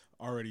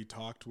already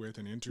talked with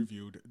and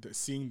interviewed.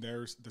 Seeing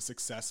the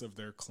success of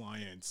their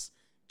clients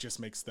just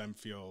makes them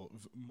feel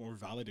more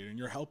validated, and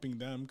you're helping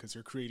them because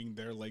you're creating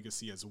their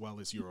legacy as well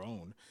as your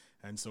own.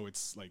 And so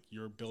it's like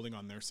you're building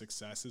on their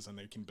successes and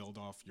they can build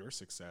off your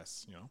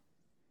success,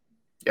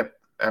 Yep,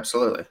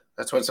 absolutely.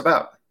 That's what it's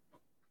about.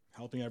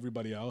 Helping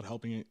everybody out,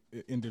 helping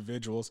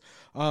individuals.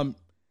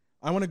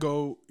 I want to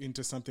go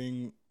into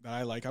something that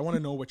I like. I want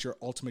to know what your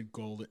ultimate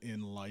goal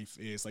in life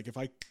is. Like if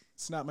I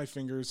snap my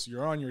fingers,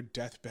 you're on your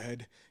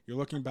deathbed, you're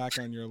looking back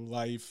on your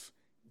life.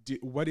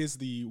 What is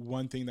the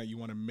one thing that you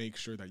want to make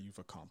sure that you've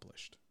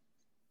accomplished?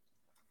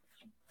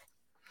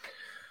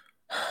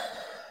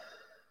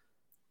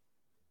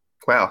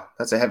 Wow,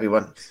 that's a heavy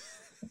one.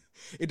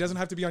 it doesn't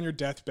have to be on your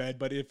deathbed,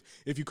 but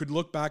if you could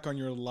look back on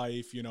your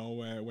life,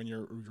 when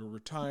you're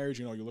retired,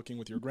 you're looking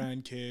with your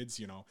grandkids,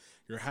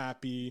 you're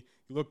happy,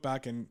 you look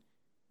back and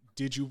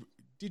did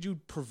you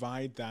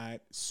provide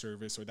that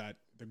service or that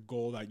the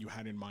goal that you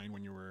had in mind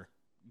when you were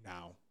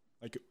now?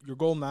 Like your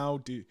goal now,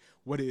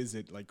 what is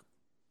it? Like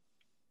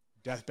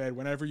deathbed,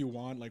 whenever you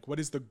want, like what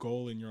is the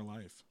goal in your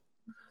life?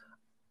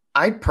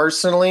 I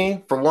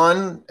personally, for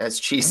one, as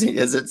cheesy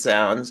as it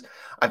sounds,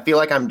 I feel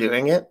like I'm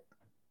doing it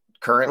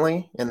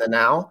currently in the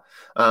now.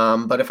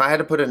 But if I had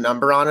to put a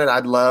number on it,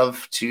 I'd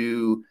love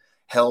to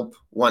help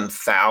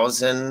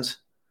 1,000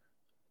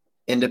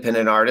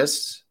 independent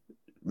artists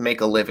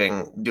make a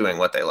living doing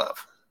what they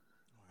love.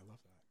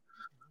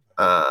 Oh,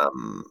 I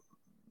love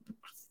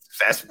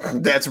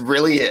That's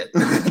really it.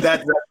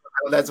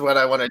 That's what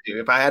I want to do.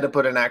 If I had to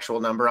put an actual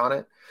number on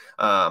it,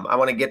 I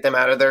want to get them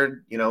out of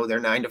their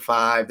 9 to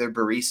 5, their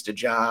barista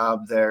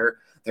job, their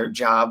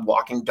job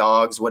walking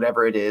dogs,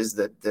 whatever it is,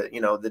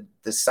 the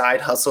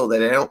side hustle that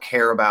they don't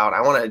care about.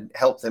 I want to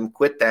help them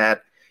quit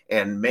that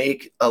and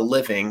make a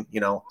living.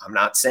 I'm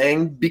not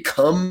saying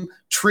become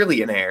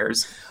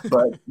trillionaires,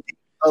 but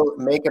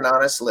make an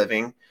honest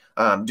living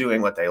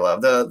doing what they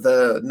love.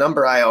 The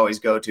number I always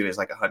go to is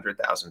like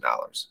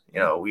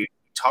 $100,000. We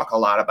talk a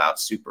lot about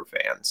super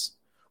fans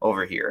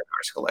over here at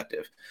Artist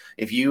Collective.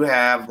 If you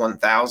have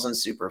 1,000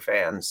 super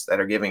fans that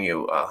are giving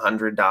you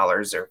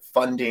 $100 or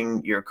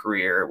funding your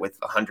career with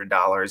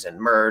 $100 in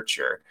merch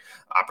or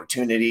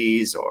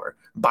opportunities or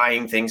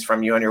buying things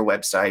from you on your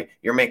website,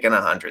 you're making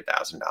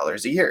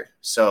 $100,000 a year.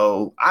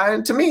 So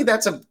to me,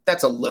 that's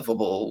a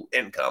livable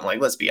income.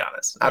 Like, let's be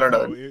honest. I don't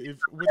know. If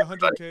with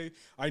 100K,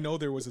 I know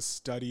there was a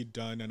study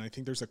done, and I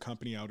think there's a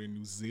company out in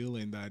New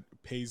Zealand that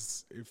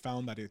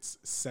found that it's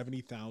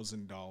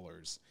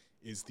 $70,000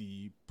 is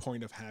the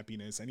point of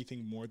happiness.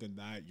 Anything more than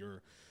that,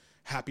 your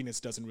happiness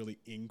doesn't really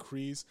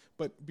increase.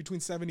 But between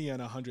 70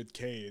 and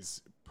 100K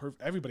is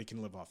everybody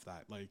can live off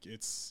that. Like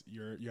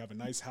you have a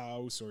nice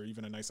house or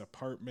even a nice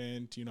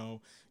apartment. You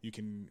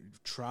can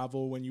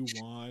travel when you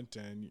want,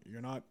 and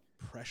you're not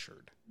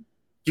pressured.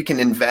 You can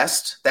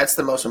invest. That's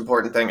the most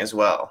important thing as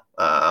well.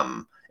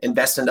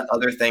 Invest into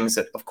other things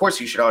that, of course,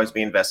 you should always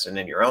be investing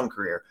in your own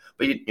career.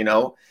 But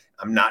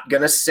I'm not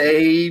gonna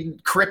say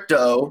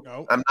crypto.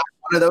 No. I'm not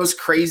one of those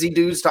crazy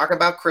dudes talking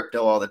about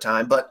crypto all the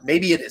time, but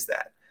maybe it is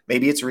that.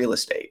 Maybe it's real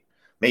estate.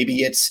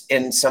 Maybe it's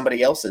in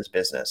somebody else's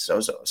business.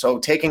 So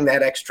taking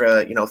that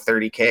extra,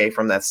 30K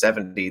from that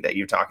 70 that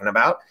you're talking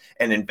about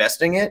and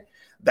investing it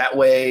that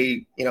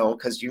way,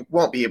 because you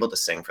won't be able to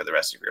sing for the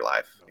rest of your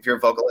life. If you're a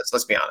vocalist,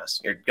 let's be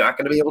honest, you're not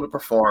going to be able to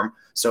perform.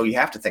 So you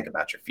have to think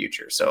about your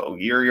future. So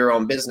you're your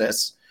own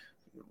business.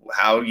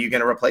 How are you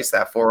going to replace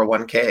that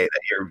 401k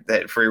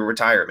that for your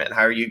retirement?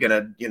 How are you going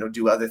to,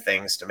 do other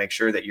things to make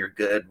sure that you're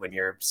good when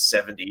you're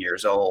 70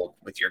 years old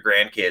with your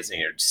grandkids and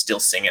you're still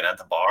singing at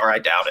the bar? I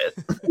doubt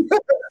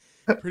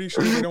it. Pretty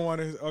sure you don't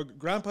want to.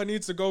 Grandpa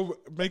needs to go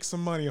make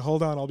some money.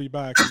 Hold on, I'll be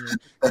back. And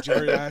your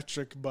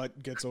geriatric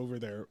butt gets over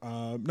there.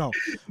 No,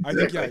 I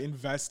think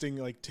investing.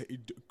 Like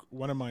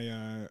one of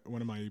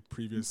my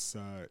previous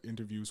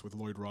interviews with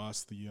Lloyd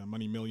Ross, the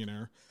Money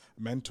Millionaire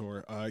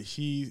mentor,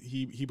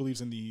 he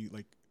believes in the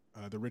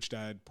Rich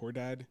Dad Poor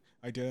Dad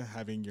idea,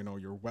 having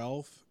your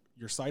wealth,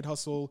 your side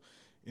hustle,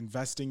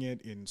 investing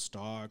it in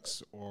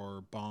stocks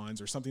or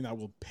bonds or something that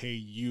will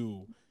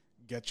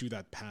get you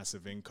that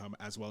passive income,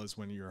 as well as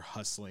when you're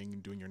hustling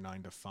and doing your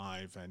 9 to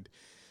 5. And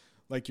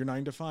like your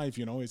 9 to 5,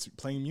 it's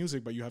playing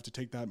music, but you have to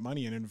take that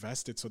money and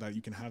invest it so that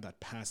you can have that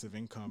passive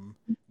income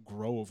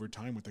grow over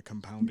time with the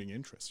compounding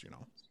interest.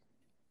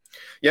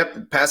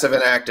 Yep, passive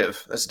and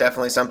active. That's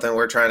definitely something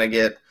we're trying to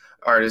get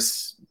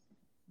artists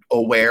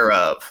aware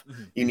of.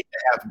 Mm-hmm. You need to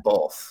have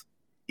both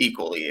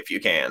equally if you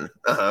can.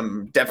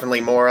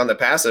 Definitely more on the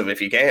passive if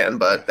you can,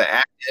 but the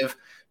active,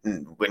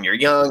 when you're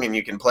young and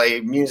you can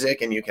play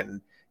music and you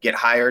can get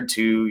hired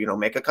to,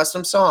 make a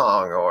custom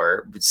song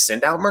or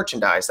send out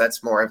merchandise,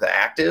 that's more of the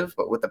active.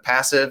 But with the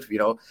passive,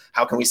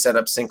 how can we set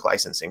up sync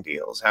licensing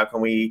deals? How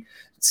can we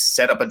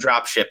set up a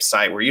drop ship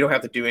site where you don't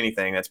have to do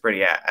anything? That's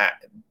pretty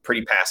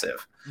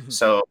passive. Mm-hmm.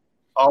 So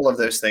all of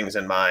those things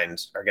in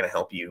mind are going to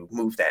help you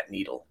move that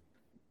needle.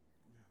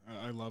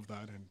 I love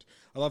that. And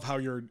I love how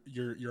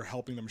you're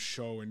helping them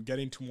show and get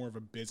into more of a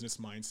business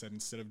mindset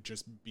instead of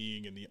just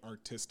being in the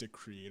artistic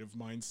creative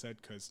mindset,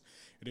 because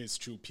it is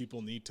true.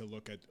 People need to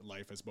look at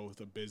life as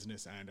both a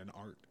business and an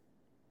art.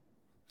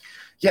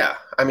 Yeah.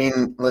 I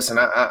mean, listen,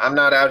 I'm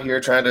not out here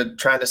trying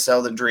to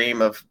sell the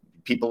dream of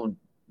people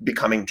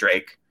becoming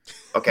Drake.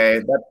 Okay.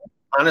 That's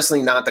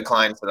honestly not the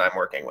clients that I'm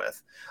working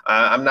with.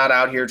 I'm not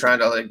out here trying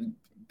to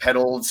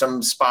peddle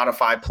some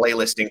Spotify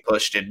playlisting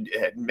push to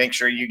make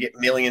sure you get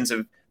millions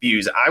of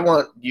views. I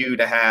want you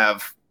to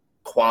have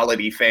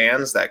quality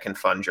fans that can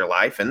fund your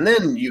life, and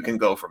then you can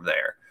go from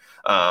there.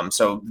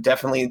 So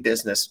definitely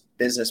business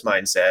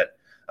mindset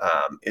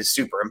is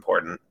super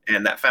important,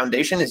 and that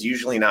foundation is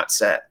usually not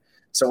set.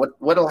 So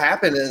what'll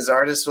happen is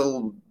artists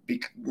will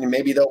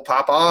maybe they'll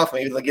pop off,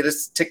 maybe they'll get a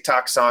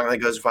TikTok song that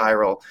goes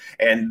viral,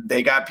 and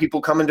they got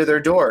people coming to their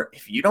door.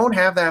 If you don't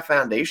have that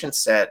foundation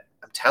set,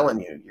 I'm telling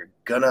you, you're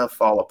going to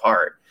fall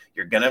apart.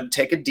 You're going to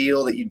take a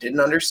deal that you didn't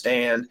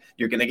understand.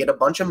 You're going to get a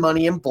bunch of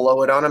money and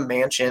blow it on a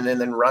mansion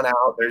and then run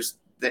out.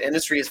 The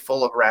industry is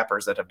full of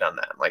rappers that have done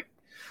that. Like,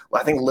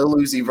 I think Lil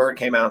Uzi Vert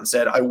came out and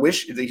said,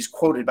 he's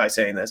quoted by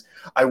saying this,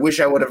 I wish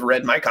I would have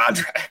read my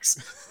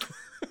contracts.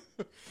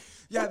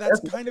 Yeah, that's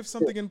kind of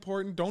something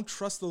important. Don't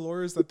trust the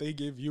lawyers that they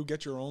give you.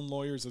 Get your own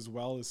lawyers as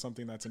well is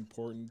something that's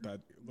important,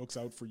 that looks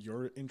out for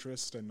your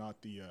interest and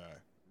not the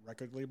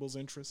record label's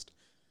interest.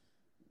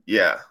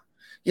 Yeah.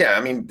 Yeah,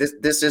 I mean,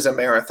 this is a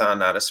marathon,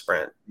 not a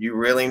sprint. You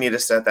really need to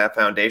set that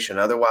foundation.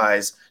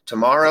 Otherwise,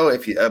 tomorrow,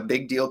 if a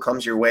big deal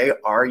comes your way,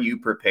 are you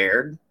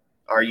prepared?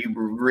 Are you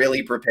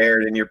really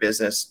prepared in your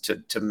business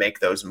to make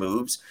those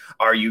moves?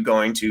 Are you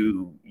going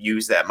to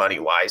use that money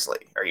wisely?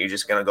 Are you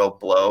just going to go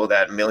blow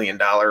that $1 million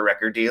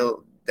record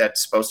deal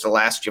that's supposed to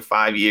last you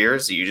 5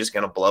 years? Are you just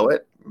going to blow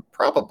it?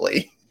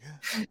 Probably.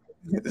 Yeah.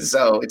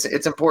 So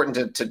it's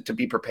important to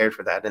be prepared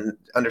for that and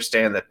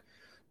understand that.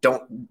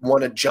 Don't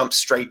want to jump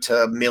straight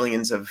to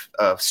millions of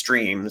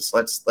streams.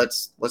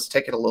 Let's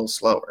take it a little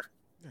slower.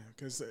 Yeah,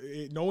 because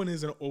no one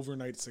is an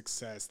overnight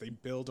success. They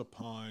build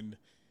upon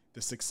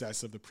the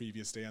success of the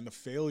previous day and the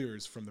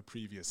failures from the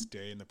previous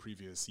day and the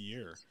previous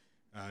year,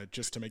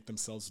 just to make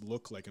themselves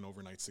look like an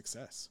overnight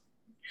success.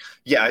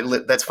 Yeah,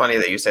 that's funny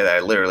that you say that. I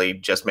literally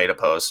just made a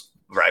post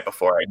right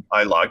before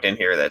I logged in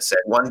here that said,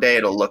 one day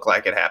it'll look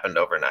like it happened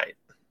overnight.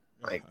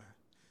 Like.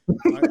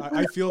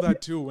 I feel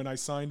that too. When I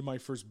signed my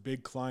first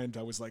big client,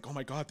 I was like, oh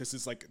my God, this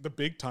is like the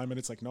big time. And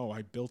it's like, no,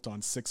 I built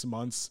on 6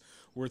 months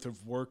worth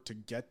of work to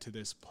get to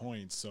this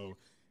point. So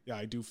yeah,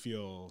 I do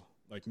feel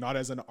like, not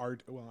as an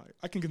art, well,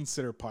 I can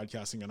consider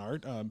podcasting an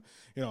art,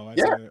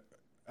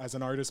 as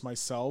an artist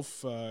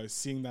myself,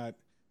 seeing that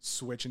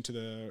switch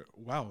into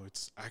wow,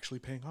 it's actually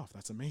paying off.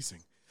 That's amazing.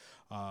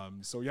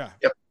 So yeah.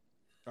 Yep.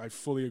 I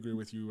fully agree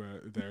with you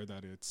there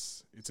that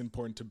it's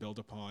important to build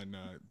upon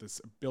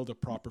build a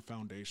proper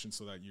foundation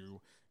so that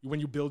when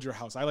you build your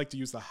house, I like to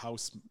use the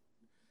house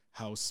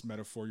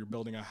metaphor. You're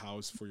building a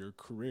house for your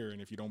career, and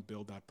if you don't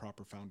build that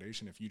proper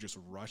foundation, if you just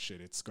rush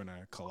it, it's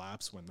gonna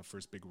collapse when the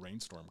first big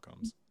rainstorm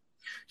comes.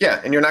 Yeah,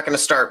 and you're not going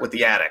to start with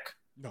the attic.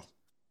 No,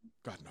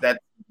 God no.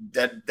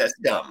 That's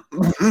dumb.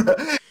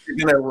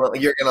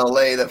 You're gonna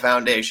lay the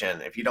foundation.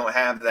 If you don't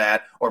have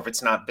that, or if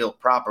it's not built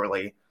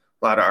properly.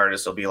 A lot of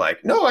artists will be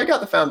like, no, I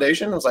got the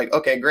foundation. It's like,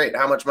 okay, great.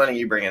 How much money are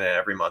you bringing in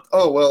every month?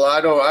 Oh, well, I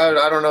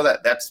don't know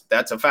that.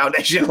 That's a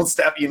foundational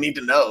step you need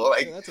to know.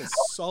 Like, yeah, that's a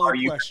solid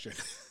question.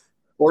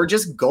 Or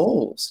just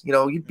goals. You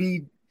know,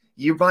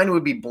 your mind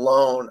would be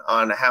blown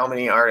on how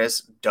many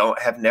artists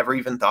have never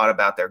even thought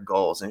about their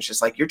goals. And it's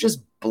just like, you're just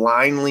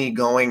blindly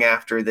going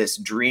after this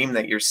dream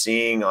that you're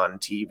seeing on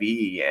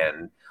TV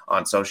and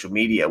on social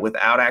media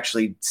without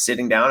actually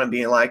sitting down and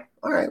being like,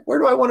 all right, where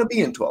do I want to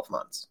be in 12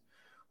 months?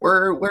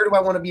 Where do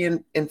I want to be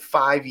in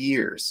 5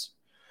 years?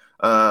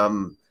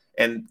 And,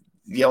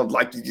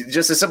 like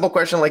just a simple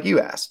question like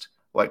you asked,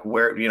 like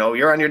where,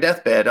 you're on your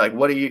deathbed, like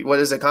what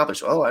is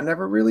accomplished? Oh, I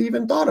never really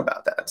even thought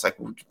about that. It's like,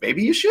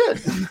 maybe you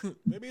should.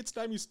 Maybe it's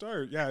time you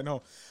start. Yeah,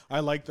 no, I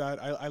like that.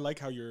 I like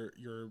how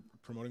you're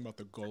promoting about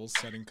the goal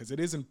setting, because it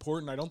is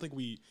important. I don't think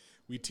we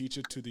teach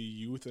it to the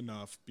youth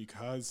enough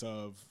because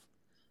of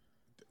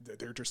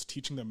they're just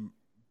teaching them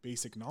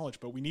basic knowledge,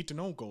 but we need to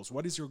know goals.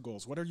 What is your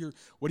goals? What do you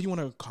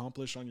want to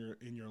accomplish in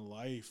your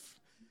life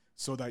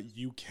so that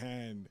you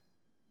can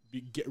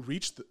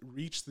reach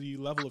the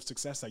level of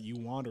success that you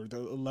want, or the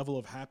level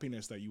of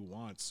happiness that you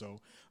want.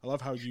 So I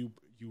love how you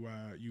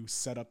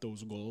set up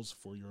those goals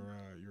for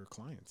your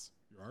clients,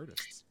 your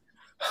artists.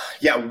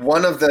 Yeah,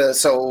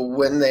 so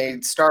when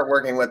they start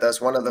working with us,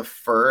 one of the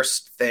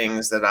first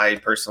things that I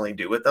personally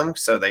do with them,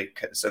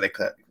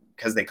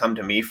 because they come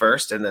to me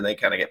first, and then they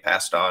kind of get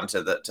passed on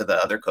to the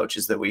other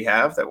coaches that we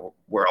have that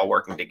we're all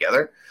working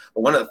together.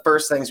 But one of the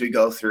first things we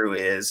go through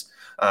is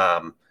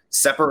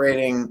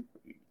separating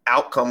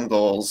outcome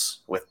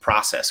goals with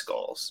process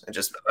goals, and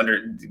just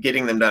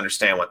getting them to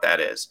understand what that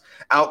is.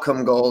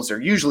 Outcome goals are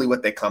usually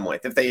what they come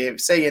with. If they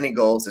say any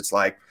goals, it's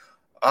like,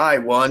 I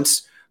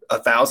want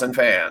 1,000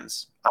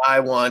 fans. I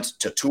want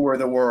to tour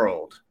the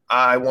world.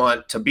 I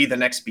want to be the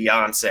next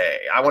Beyonce.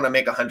 I want to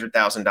make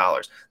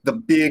 $100,000. The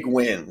big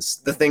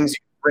wins, the things you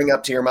bring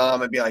up to your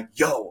mom and be like,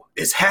 yo,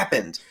 it's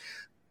happened.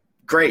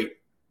 Great.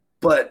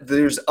 But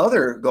there's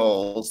other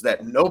goals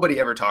that nobody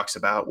ever talks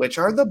about, which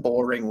are the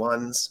boring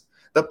ones,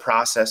 the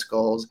process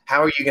goals.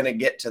 How are you going to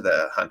get to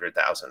the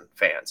 100,000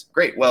 fans?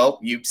 Great. Well,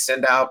 you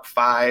send out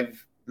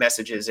 5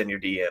 messages in your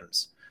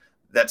DMs.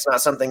 That's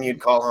not something you'd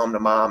call home to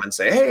mom and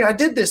say, hey, I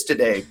did this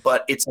today,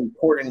 but it's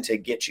important to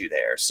get you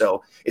there.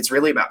 So it's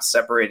really about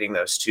separating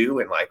those two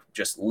and like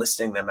just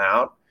listing them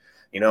out.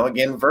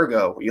 Again,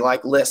 Virgo, we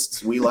like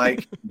lists. We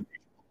like,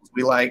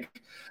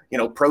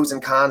 pros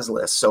and cons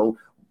lists. So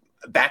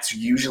that's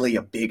usually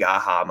a big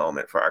aha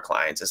moment for our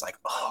clients. It's like,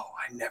 oh,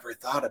 I never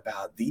thought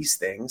about these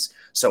things.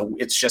 So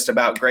it's just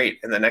about, great.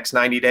 In the next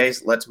 90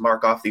 days, let's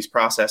mark off these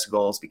process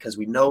goals because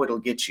we know it'll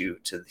get you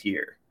to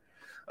here.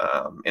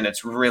 And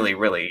it's really,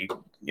 really,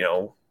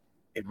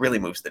 it really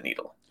moves the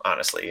needle,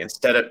 honestly.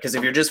 Instead of, because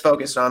if you're just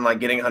focused on like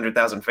getting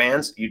 100,000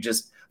 fans, you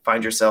just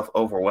find yourself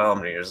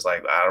overwhelmed and you're just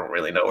like, I don't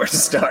really know where to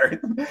start.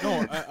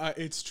 No,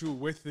 it's true.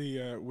 With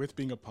the with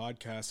being a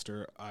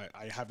podcaster,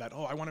 I have that.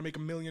 Oh, I want to make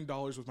 $1 million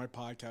with my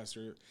podcast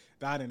or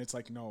that, and it's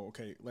like, no,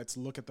 okay, let's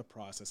look at the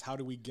process. How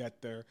do we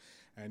get there?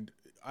 And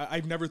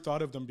I've never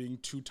thought of them being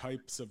two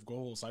types of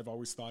goals. I've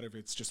always thought of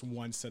it's just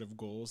one set of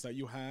goals that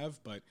you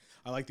have. But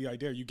I like the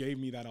idea. You gave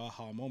me that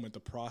aha moment, the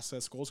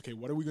process goals. Okay,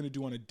 what are we going to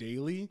do on a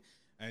daily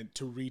and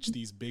to reach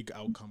these big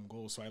outcome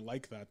goals? So I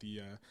like that,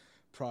 the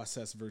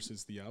process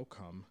versus the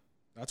outcome.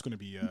 That's going to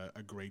be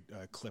a great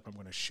clip I'm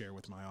going to share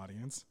with my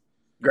audience.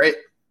 Great.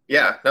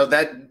 Yeah. No,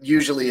 that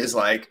usually is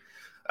like,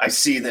 I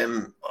see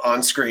them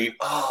on screen.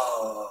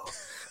 Oh,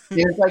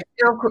 it's like,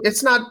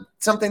 it's not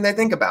something they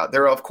think about.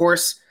 They're, of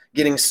course,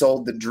 getting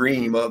sold the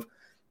dream of,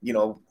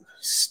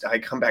 I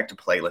come back to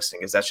playlisting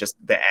because that's just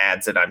the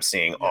ads that I'm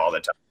seeing all the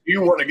time.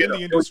 You want to get in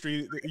the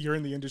industry, you're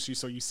in the industry,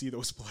 so you see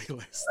those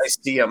playlists. I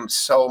see them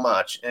so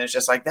much. And it's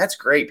just like, that's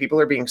great. People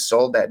are being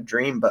sold that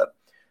dream, but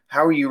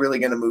how are you really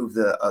going to move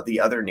the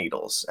other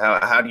needles?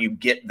 How do you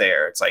get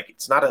there? It's like,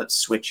 it's not a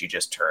switch you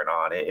just turn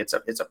on. It's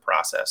a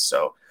process.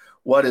 So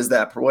what are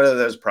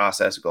those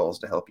process goals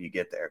to help you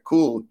get there?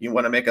 Cool. You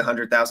want to make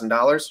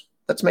 $100,000?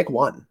 Let's make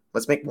one.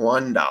 Let's make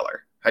 $1.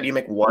 How do you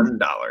make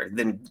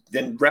 $1?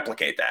 Then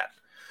replicate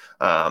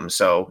that.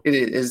 So it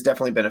is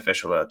definitely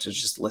beneficial to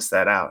just list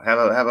that out. Have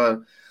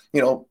a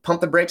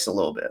pump the brakes a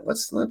little bit.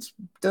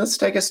 Let's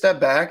take a step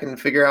back and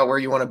figure out where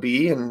you want to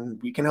be,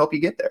 and we can help you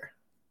get there.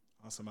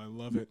 Awesome. I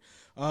love it.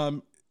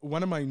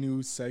 One of my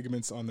new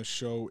segments on the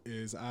show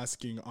is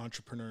asking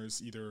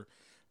entrepreneurs either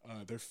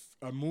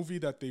a movie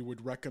that they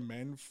would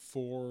recommend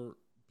for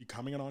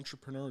becoming an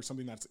entrepreneur or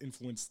something that's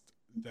influenced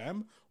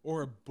them,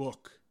 or a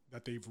book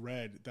that they've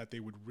read that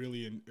they would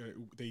really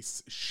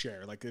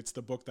share. Like, it's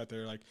the book that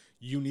they're like,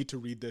 you need to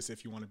read this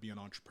if you want to be an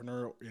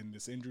entrepreneur in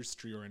this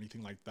industry or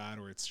anything like that,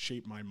 or it's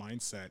shaped my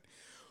mindset.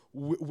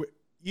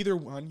 Either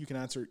one, you can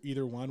answer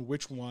either one.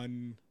 Which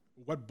one,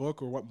 what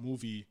book or what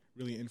movie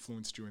really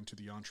influenced you into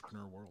the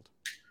entrepreneur world?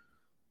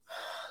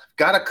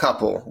 Got a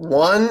couple.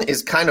 One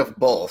is kind of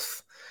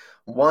both.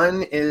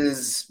 One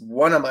is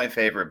one of my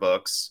favorite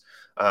books.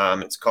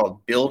 It's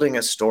called Building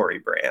a Story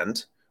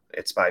Brand.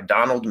 It's by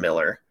Donald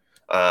Miller,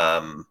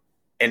 and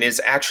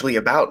is actually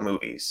about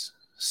movies.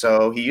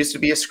 So he used to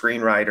be a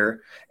screenwriter,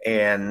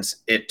 and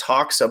it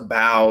talks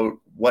about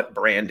what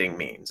branding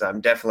means. I'm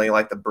definitely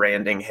like the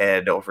branding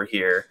head over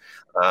here.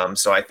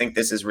 So I think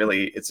this is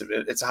really, it's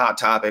a hot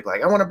topic.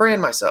 Like, I want to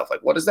brand myself.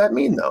 Like, what does that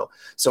mean though?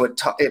 So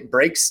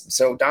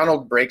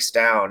Donald breaks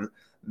down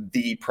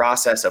the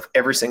process of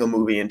every single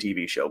movie and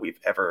TV show we've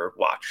ever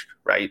watched,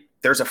 right?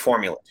 There's a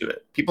formula to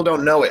it. People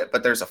don't know it,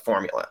 but there's a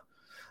formula.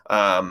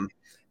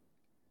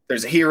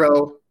 There's a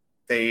hero.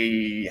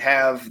 They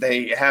have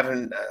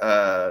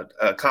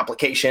a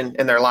complication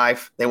in their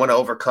life. They want to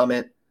overcome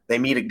it. They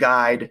meet a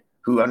guide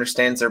who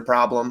understands their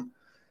problem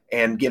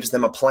and gives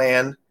them a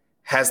plan,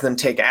 has them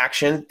take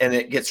action, and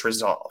it gets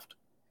resolved.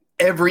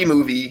 Every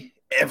movie,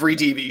 every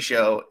TV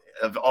show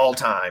of all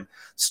time,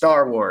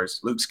 Star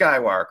Wars, Luke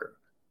Skywalker,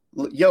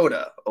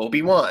 Yoda,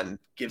 Obi-Wan,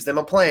 gives them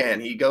a plan.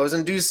 He goes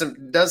and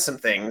does some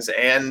things,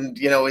 and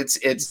it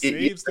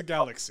saves the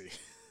galaxy.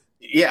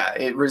 Yeah,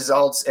 it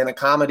results in a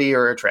comedy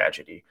or a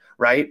tragedy,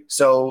 right?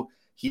 So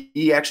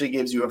he actually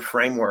gives you a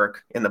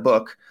framework in the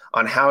book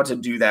on how to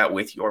do that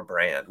with your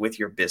brand, with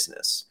your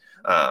business.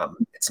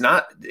 It's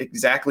not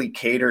exactly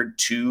catered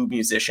to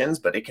musicians,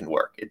 but it can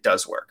work. It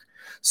does work.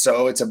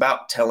 So it's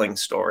about telling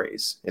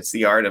stories. It's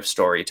the art of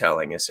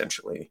storytelling,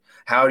 essentially.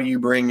 How do you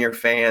bring your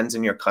fans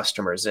and your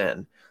customers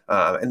in?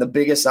 And the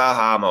biggest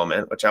aha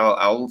moment, which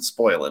I'll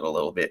spoil it a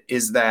little bit,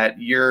 is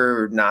that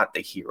you're not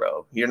the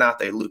hero. You're not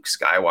the Luke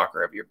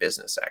Skywalker of your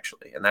business,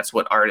 actually. And that's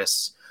what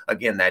artists,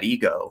 again, that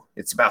ego,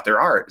 it's about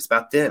their art. It's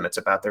about them. It's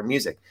about their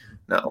music.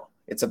 No,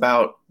 it's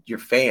about your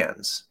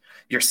fans.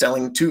 If you're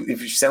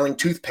selling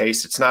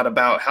toothpaste, it's not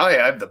about how I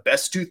have the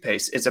best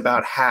toothpaste. It's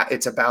about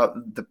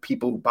the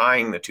people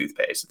buying the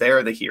toothpaste.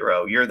 They're the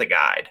hero. You're the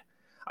guide.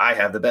 I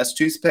have the best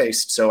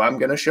toothpaste, so I'm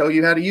going to show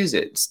you how to use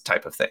it,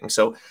 type of thing.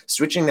 So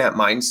switching that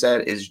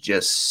mindset is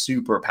just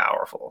super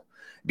powerful.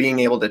 Being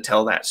able to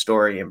tell that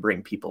story and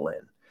bring people in.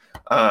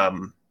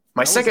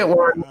 My second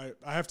one,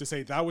 I have to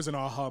say, that was an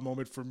aha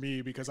moment for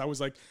me, because I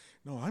was like,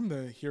 no, I'm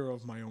the hero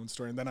of my own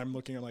story. And then I'm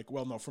looking at like,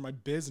 well, no, for my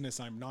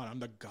business, I'm not. I'm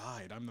the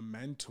guide. I'm the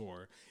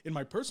mentor. In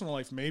my personal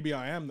life, maybe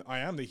I am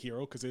the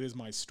hero because it is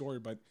my story,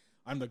 but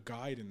I'm the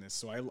guide in this.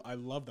 So I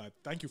love that.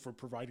 Thank you for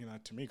providing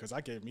that to me, because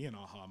that gave me an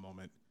aha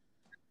moment.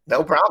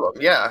 No problem.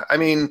 Yeah. I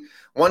mean,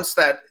 once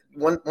that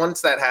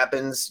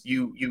happens,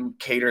 you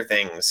cater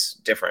things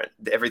different.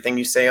 Everything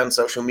you say on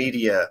social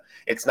media,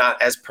 it's not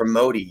as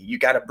promoty. You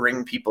got to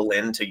bring people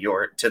into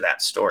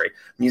that story.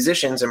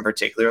 Musicians in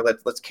particular,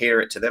 let's cater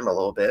it to them a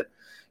little bit.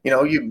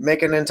 You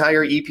make an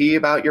entire EP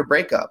about your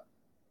breakup.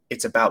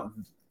 It's about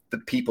the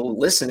people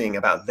listening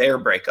about their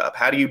breakup.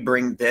 How do you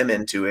bring them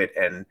into it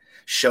and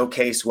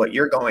showcase what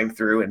you're going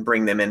through and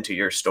bring them into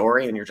your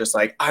story? And you're just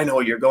like, I know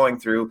what you're going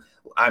through.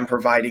 I'm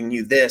providing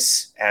you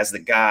this as the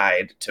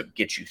guide to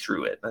get you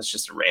through it. That's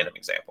just a random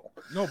example.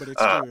 No, but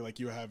it's really like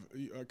you have,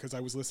 because I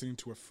was listening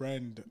to a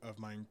friend of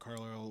mine,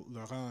 Carlisle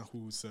Laurent,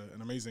 who's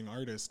an amazing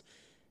artist.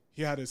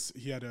 He had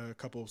a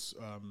couple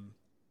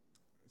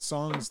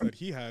songs that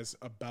he has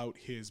about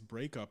his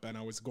breakup, and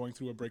I was going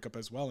through a breakup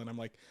as well, and I'm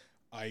like,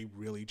 I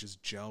really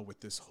just gel with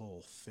this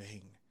whole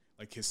thing.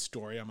 Like his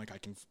story, I'm like, I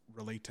can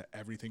relate to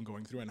everything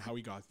going through and how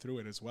he got through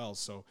it as well.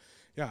 So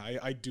yeah,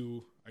 I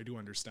do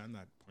understand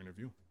that point of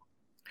view.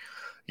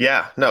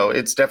 Yeah, no,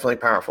 it's definitely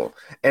powerful.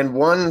 And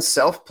one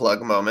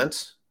self-plug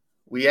moment,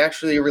 we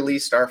actually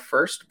released our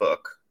first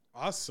book.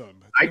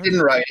 Awesome. I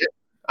didn't write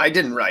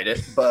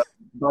it, but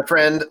my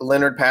friend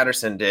Leonard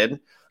Patterson did.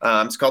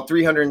 It's called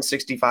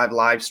 365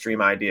 Live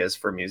Stream Ideas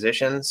for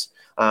Musicians.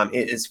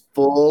 It is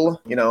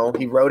full,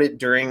 he wrote it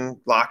during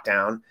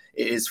lockdown.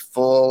 It is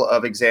full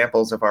of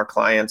examples of our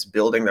clients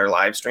building their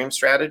live stream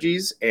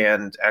strategies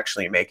and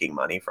actually making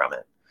money from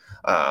it.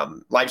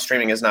 Live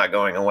streaming is not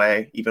going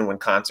away, even when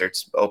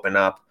concerts open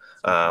up.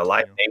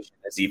 Live Nation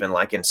is even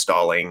like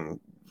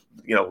installing,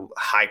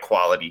 high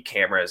quality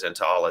cameras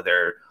into all of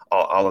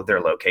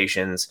their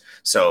locations.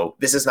 So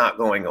this is not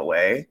going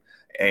away.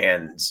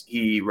 And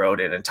he wrote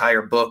an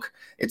entire book.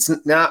 It's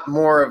not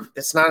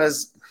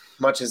as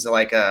much as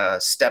like a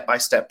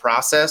step-by-step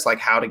process, like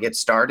how to get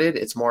started.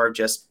 It's more of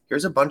just,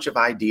 here's a bunch of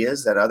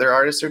ideas that other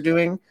artists are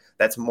doing.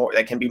 That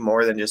can be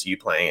more than just you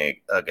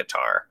playing a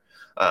guitar.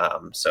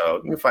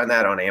 So you can find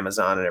that on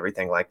Amazon and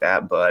everything like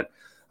that. But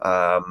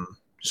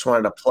just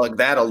wanted to plug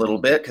that a little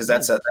bit because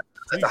that's a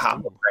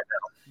hot book right now.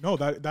 No,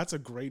 that's a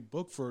great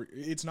book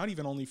it's not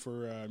even only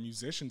for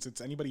musicians. It's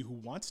anybody who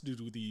wants to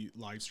do the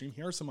live stream.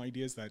 Here are some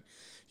ideas that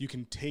you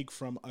can take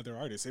from other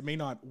artists. It may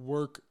not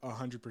work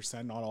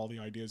 100%. Not all the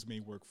ideas may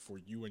work for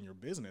you and your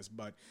business,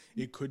 but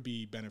it could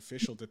be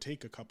beneficial to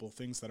take a couple of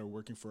things that are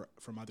working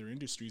from other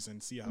industries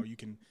and see how you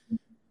can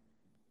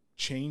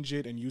change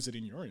it and use it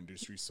in your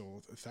industry.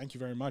 So thank you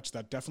very much.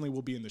 That definitely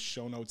will be in the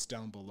show notes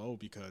down below,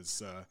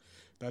 because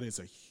that is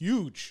a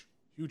huge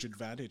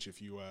advantage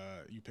if you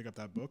pick up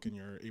that book and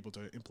you're able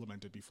to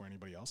implement it before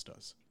anybody else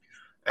does.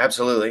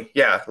 Absolutely.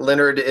 Yeah.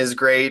 Leonard is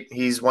great.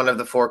 He's one of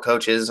the 4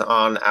 coaches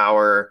on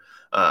our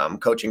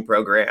coaching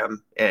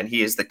program, and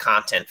he is the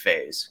content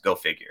phase. Go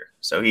figure.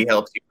 So he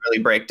helps you really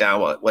break down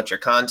what your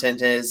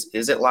content is.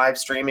 Is it live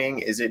streaming?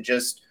 Is it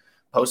just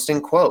posting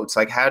quotes?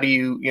 Like, how do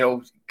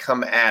you,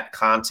 come at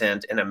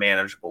content in a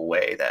manageable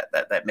way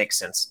that makes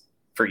sense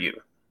for you?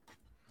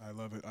 I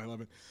love it.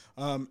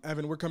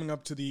 Evan, we're coming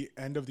up to the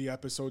end of the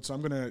episode, so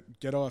I'm going to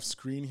get off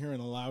screen here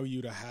and allow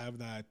you to have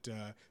that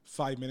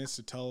 5 minutes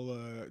to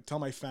tell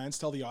my fans,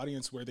 tell the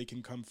audience where they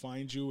can come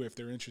find you if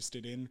they're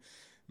interested in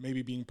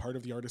maybe being part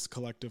of the Artist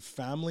Collective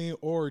family,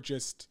 or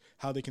just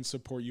how they can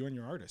support you and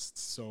your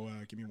artists. So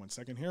give me 1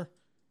 second here.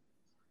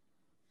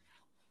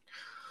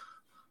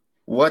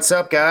 What's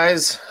up,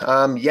 guys?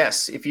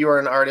 Yes, if you are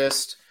an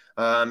artist,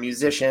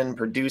 musician,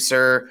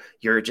 producer,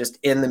 you're just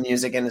in the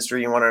music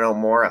industry, you want to know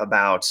more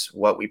about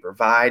what we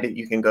provide,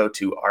 you can go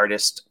to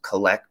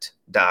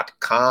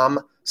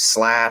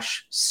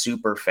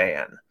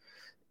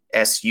artistcollect.com/superfan.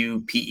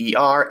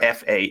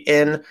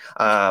 SUPERFAN.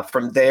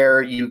 From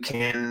there, you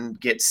can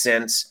get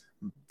sent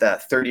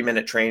the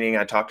 30-minute training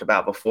I talked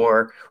about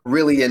before,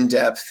 really in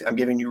depth. I'm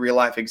giving you real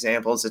life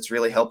examples. It's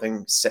really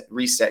helping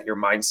reset your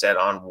mindset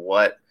on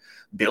what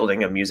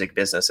building a music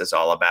business is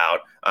all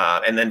about.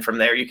 And then from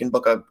there, you can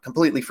book a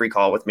completely free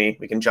call with me.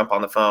 We can jump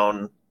on the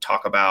phone,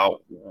 talk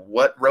about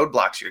what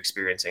roadblocks you're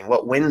experiencing,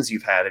 what wins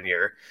you've had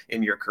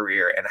in your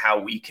career, and how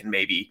we can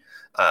maybe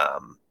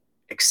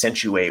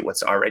accentuate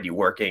what's already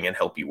working and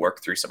help you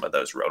work through some of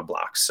those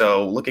roadblocks.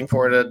 So looking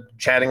forward to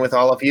chatting with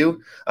all of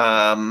you.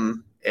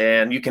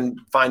 And you can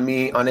find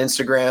me on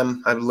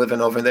Instagram. I'm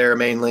living over there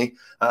mainly.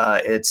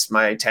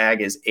 My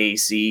tag is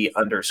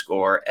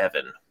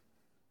AC_Evan.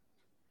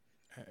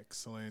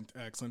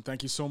 Excellent.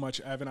 Thank you so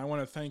much, Evan. I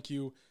want to thank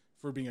you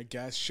for being a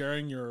guest,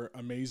 sharing your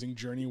amazing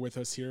journey with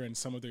us here, and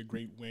some of the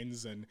great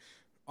wins and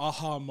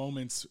aha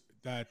moments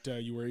that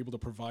you were able to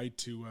provide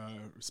to,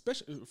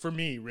 especially for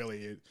me,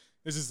 really.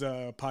 This is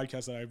a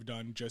podcast that I've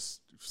done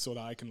just so that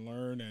I can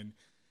learn and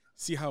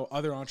see how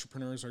other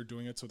entrepreneurs are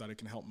doing it, so that it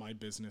can help my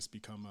business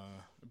become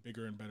a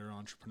bigger and better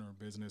entrepreneur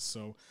business.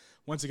 So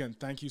once again,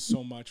 thank you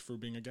so much for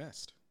being a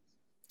guest.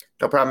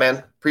 No problem,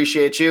 man.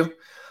 Appreciate you.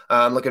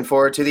 I'm looking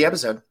forward to the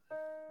episode.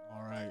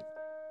 All right.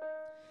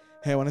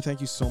 Hey, I want to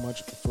thank you so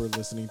much for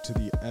listening to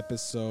the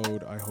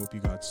episode. I hope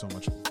you got so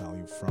much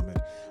value from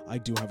it. I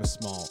do have a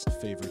small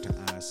favor to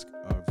ask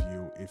of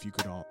you. If you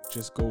could all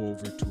just go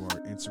over to our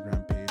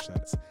Instagram page,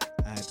 that's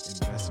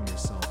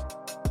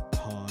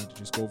 @investingyourselfpod.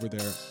 Just go over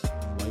there,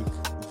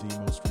 like the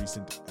most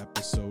recent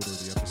episode or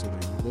the episode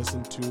that you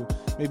listened to.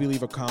 Maybe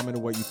leave a comment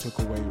of what you took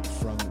away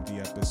from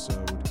the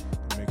episode.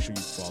 And make sure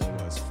you follow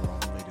us for all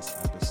the latest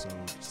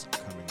episodes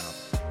coming up.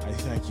 I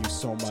thank you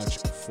so much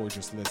for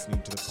just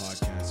listening to the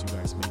podcast. You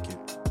guys make it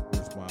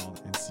worthwhile,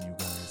 and see you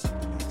guys